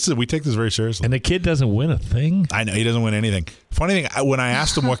 We take this very seriously. And the kid doesn't win a thing. I know he doesn't win anything. Funny thing, when I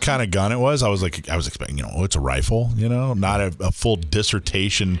asked him what kind of gun it was, I was expecting, it's a rifle, not a full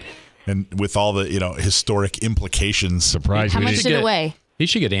dissertation, and with all the historic implications. Surprise! How much did it weigh? He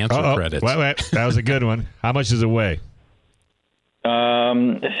should get answer credits. Wait, that was a good one. How much does it weigh?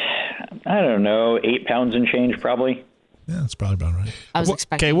 I don't know, 8 pounds and change, probably. Yeah, that's probably about right. I was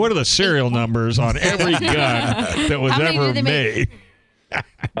expecting. Okay, what are the serial numbers on every gun that was How many ever did they make? made?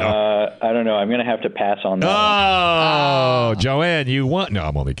 I don't know. I'm going to have to pass on that. Oh, Joanne, you won. No,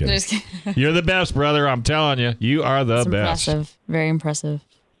 I'm only kidding. Just kidding. You're the best, brother. I'm telling you. You are the It's best. impressive. Very impressive.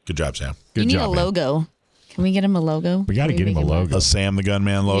 Good job, Sam. Good you need job, a man. logo. Can we get him a logo? We got to get him a logo. A Sam the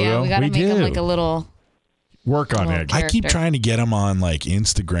Gunman logo. Yeah, we got to make him do. like a little. Work on Well, that. I keep character. trying to get him on like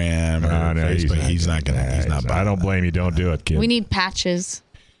Instagram or No, Facebook. He's not gonna. He's not. I buying don't that. blame you. Don't do it, kid. We need patches.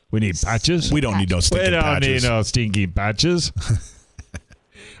 We need patches. We don't need no We stinking don't patches. need no stinky patches.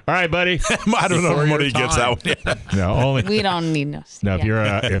 All right, buddy. I don't know Before when your he gets time. that one. No, only We don't need no. no.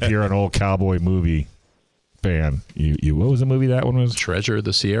 If you're an old cowboy movie fan, you what was the movie that one was? Treasure of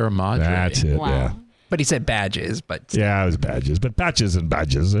the Sierra Madre. That's it. Wow. Yeah, But he said badges, but yeah, it was badges, but patches and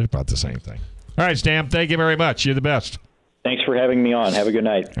badges are about the same thing. All right, Stam. Thank you very much. You're the best. Thanks for having me on. Have a good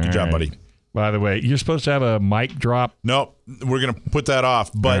night. Good job, buddy. By the way, you're supposed to have a mic drop. Nope, we're gonna put that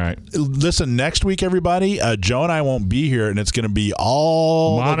off. But All right. listen, next week, everybody, Joe and I won't be here, and it's gonna be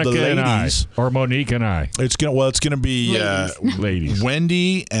all Monica of the and I, ladies. or Monique and I. It's gonna be Ladies.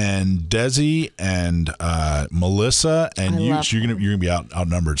 Wendy and Desi and Melissa and I you. love So you're gonna be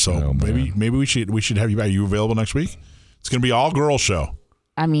outnumbered. So Oh, man. maybe we should have you back. Are you available next week? It's gonna be all girl show.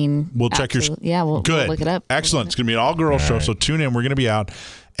 I mean, We'll check your. absolutely. Yeah, we'll Good. look it up. Excellent. It's going to be an all-girl show, so tune in. We're going to be out.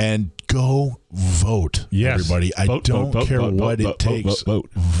 And go vote, Yes. everybody. I Vote, don't vote, care vote, what vote, it vote, takes. vote,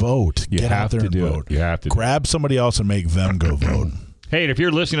 Vote. You Get have out there to and do it. vote. You have to do it. Grab somebody else and make them go vote. Hey, and if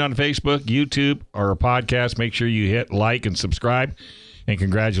you're listening on Facebook, YouTube, or a podcast, make sure you hit like and subscribe. And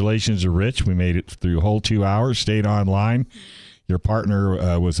congratulations to Rich. We made it through a whole 2 hours, stayed online. Your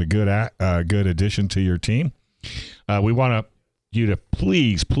partner was a good addition to your team. We want you to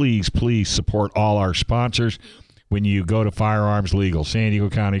please support all our sponsors when you go to Firearms Legal, San Diego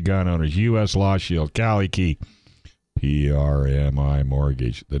County Gun Owners, U.S. Law Shield, Cali Key, PRMI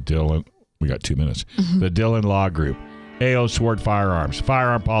Mortgage, the Dillon. We got 2 minutes. The Dillon Law Group, A.O. Sword Firearms,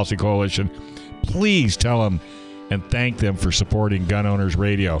 Firearm Policy Coalition. Please tell them and thank them for supporting Gun Owners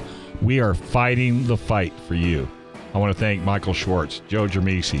Radio. We are fighting the fight for you. I want to thank Michael Schwartz, Joe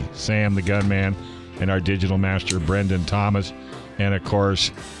Germisi, Sam the Gunman, and our digital master, Brendan Thomas, and, of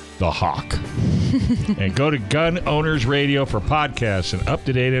course, the Hawk. And go to Gun Owners Radio for podcasts and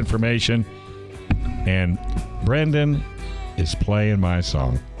up-to-date information. And Brendan is playing my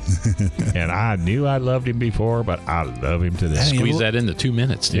song. And I knew I loved him before, but I love him today. Squeeze that into 2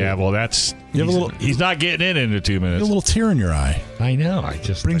 minutes, dude. Yeah, well, that's You have a little- he's not getting it into 2 Get minutes. a little tear in your eye. I know. I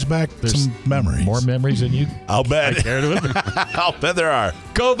just Brings back there's some memories. more memories than you. I'll bet. care to admit. I'll bet there are.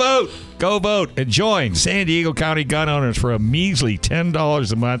 Go vote. Go vote and join San Diego County Gun Owners for a measly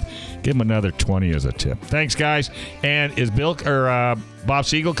 $10 a month. Give them another $20 as a tip. Thanks, guys. And is Bob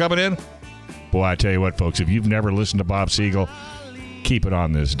Siegel coming in? Boy, I tell you what, folks, if you've never listened to Bob Siegel, keep it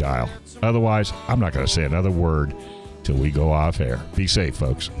on this dial. Otherwise, I'm not going to say another word till we go off air. Be safe,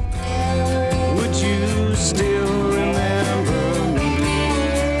 folks. Would you still remember me?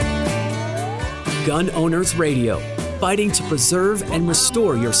 Gun Owners Radio, fighting to preserve and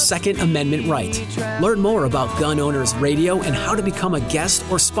restore your Second Amendment right. Learn more about Gun Owners Radio and how to become a guest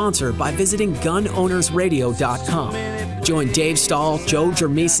or sponsor by visiting gunownersradio.com. Join Dave Stahl, Joe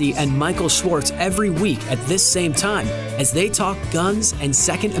Germisi, and Michael Schwartz every week at this same time as they talk guns and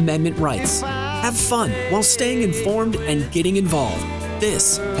Second Amendment rights. Have fun while staying informed and getting involved.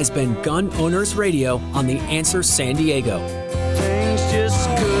 This has been Gun Owners Radio on The Answer San Diego. Things just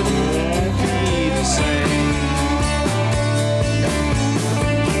couldn't be the same.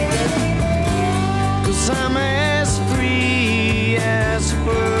 'Cause I'm as free as a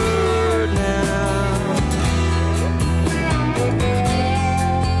bird now.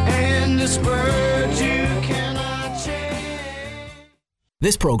 And this bird you cannot change.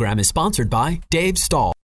 This program is sponsored by Dave Stahl.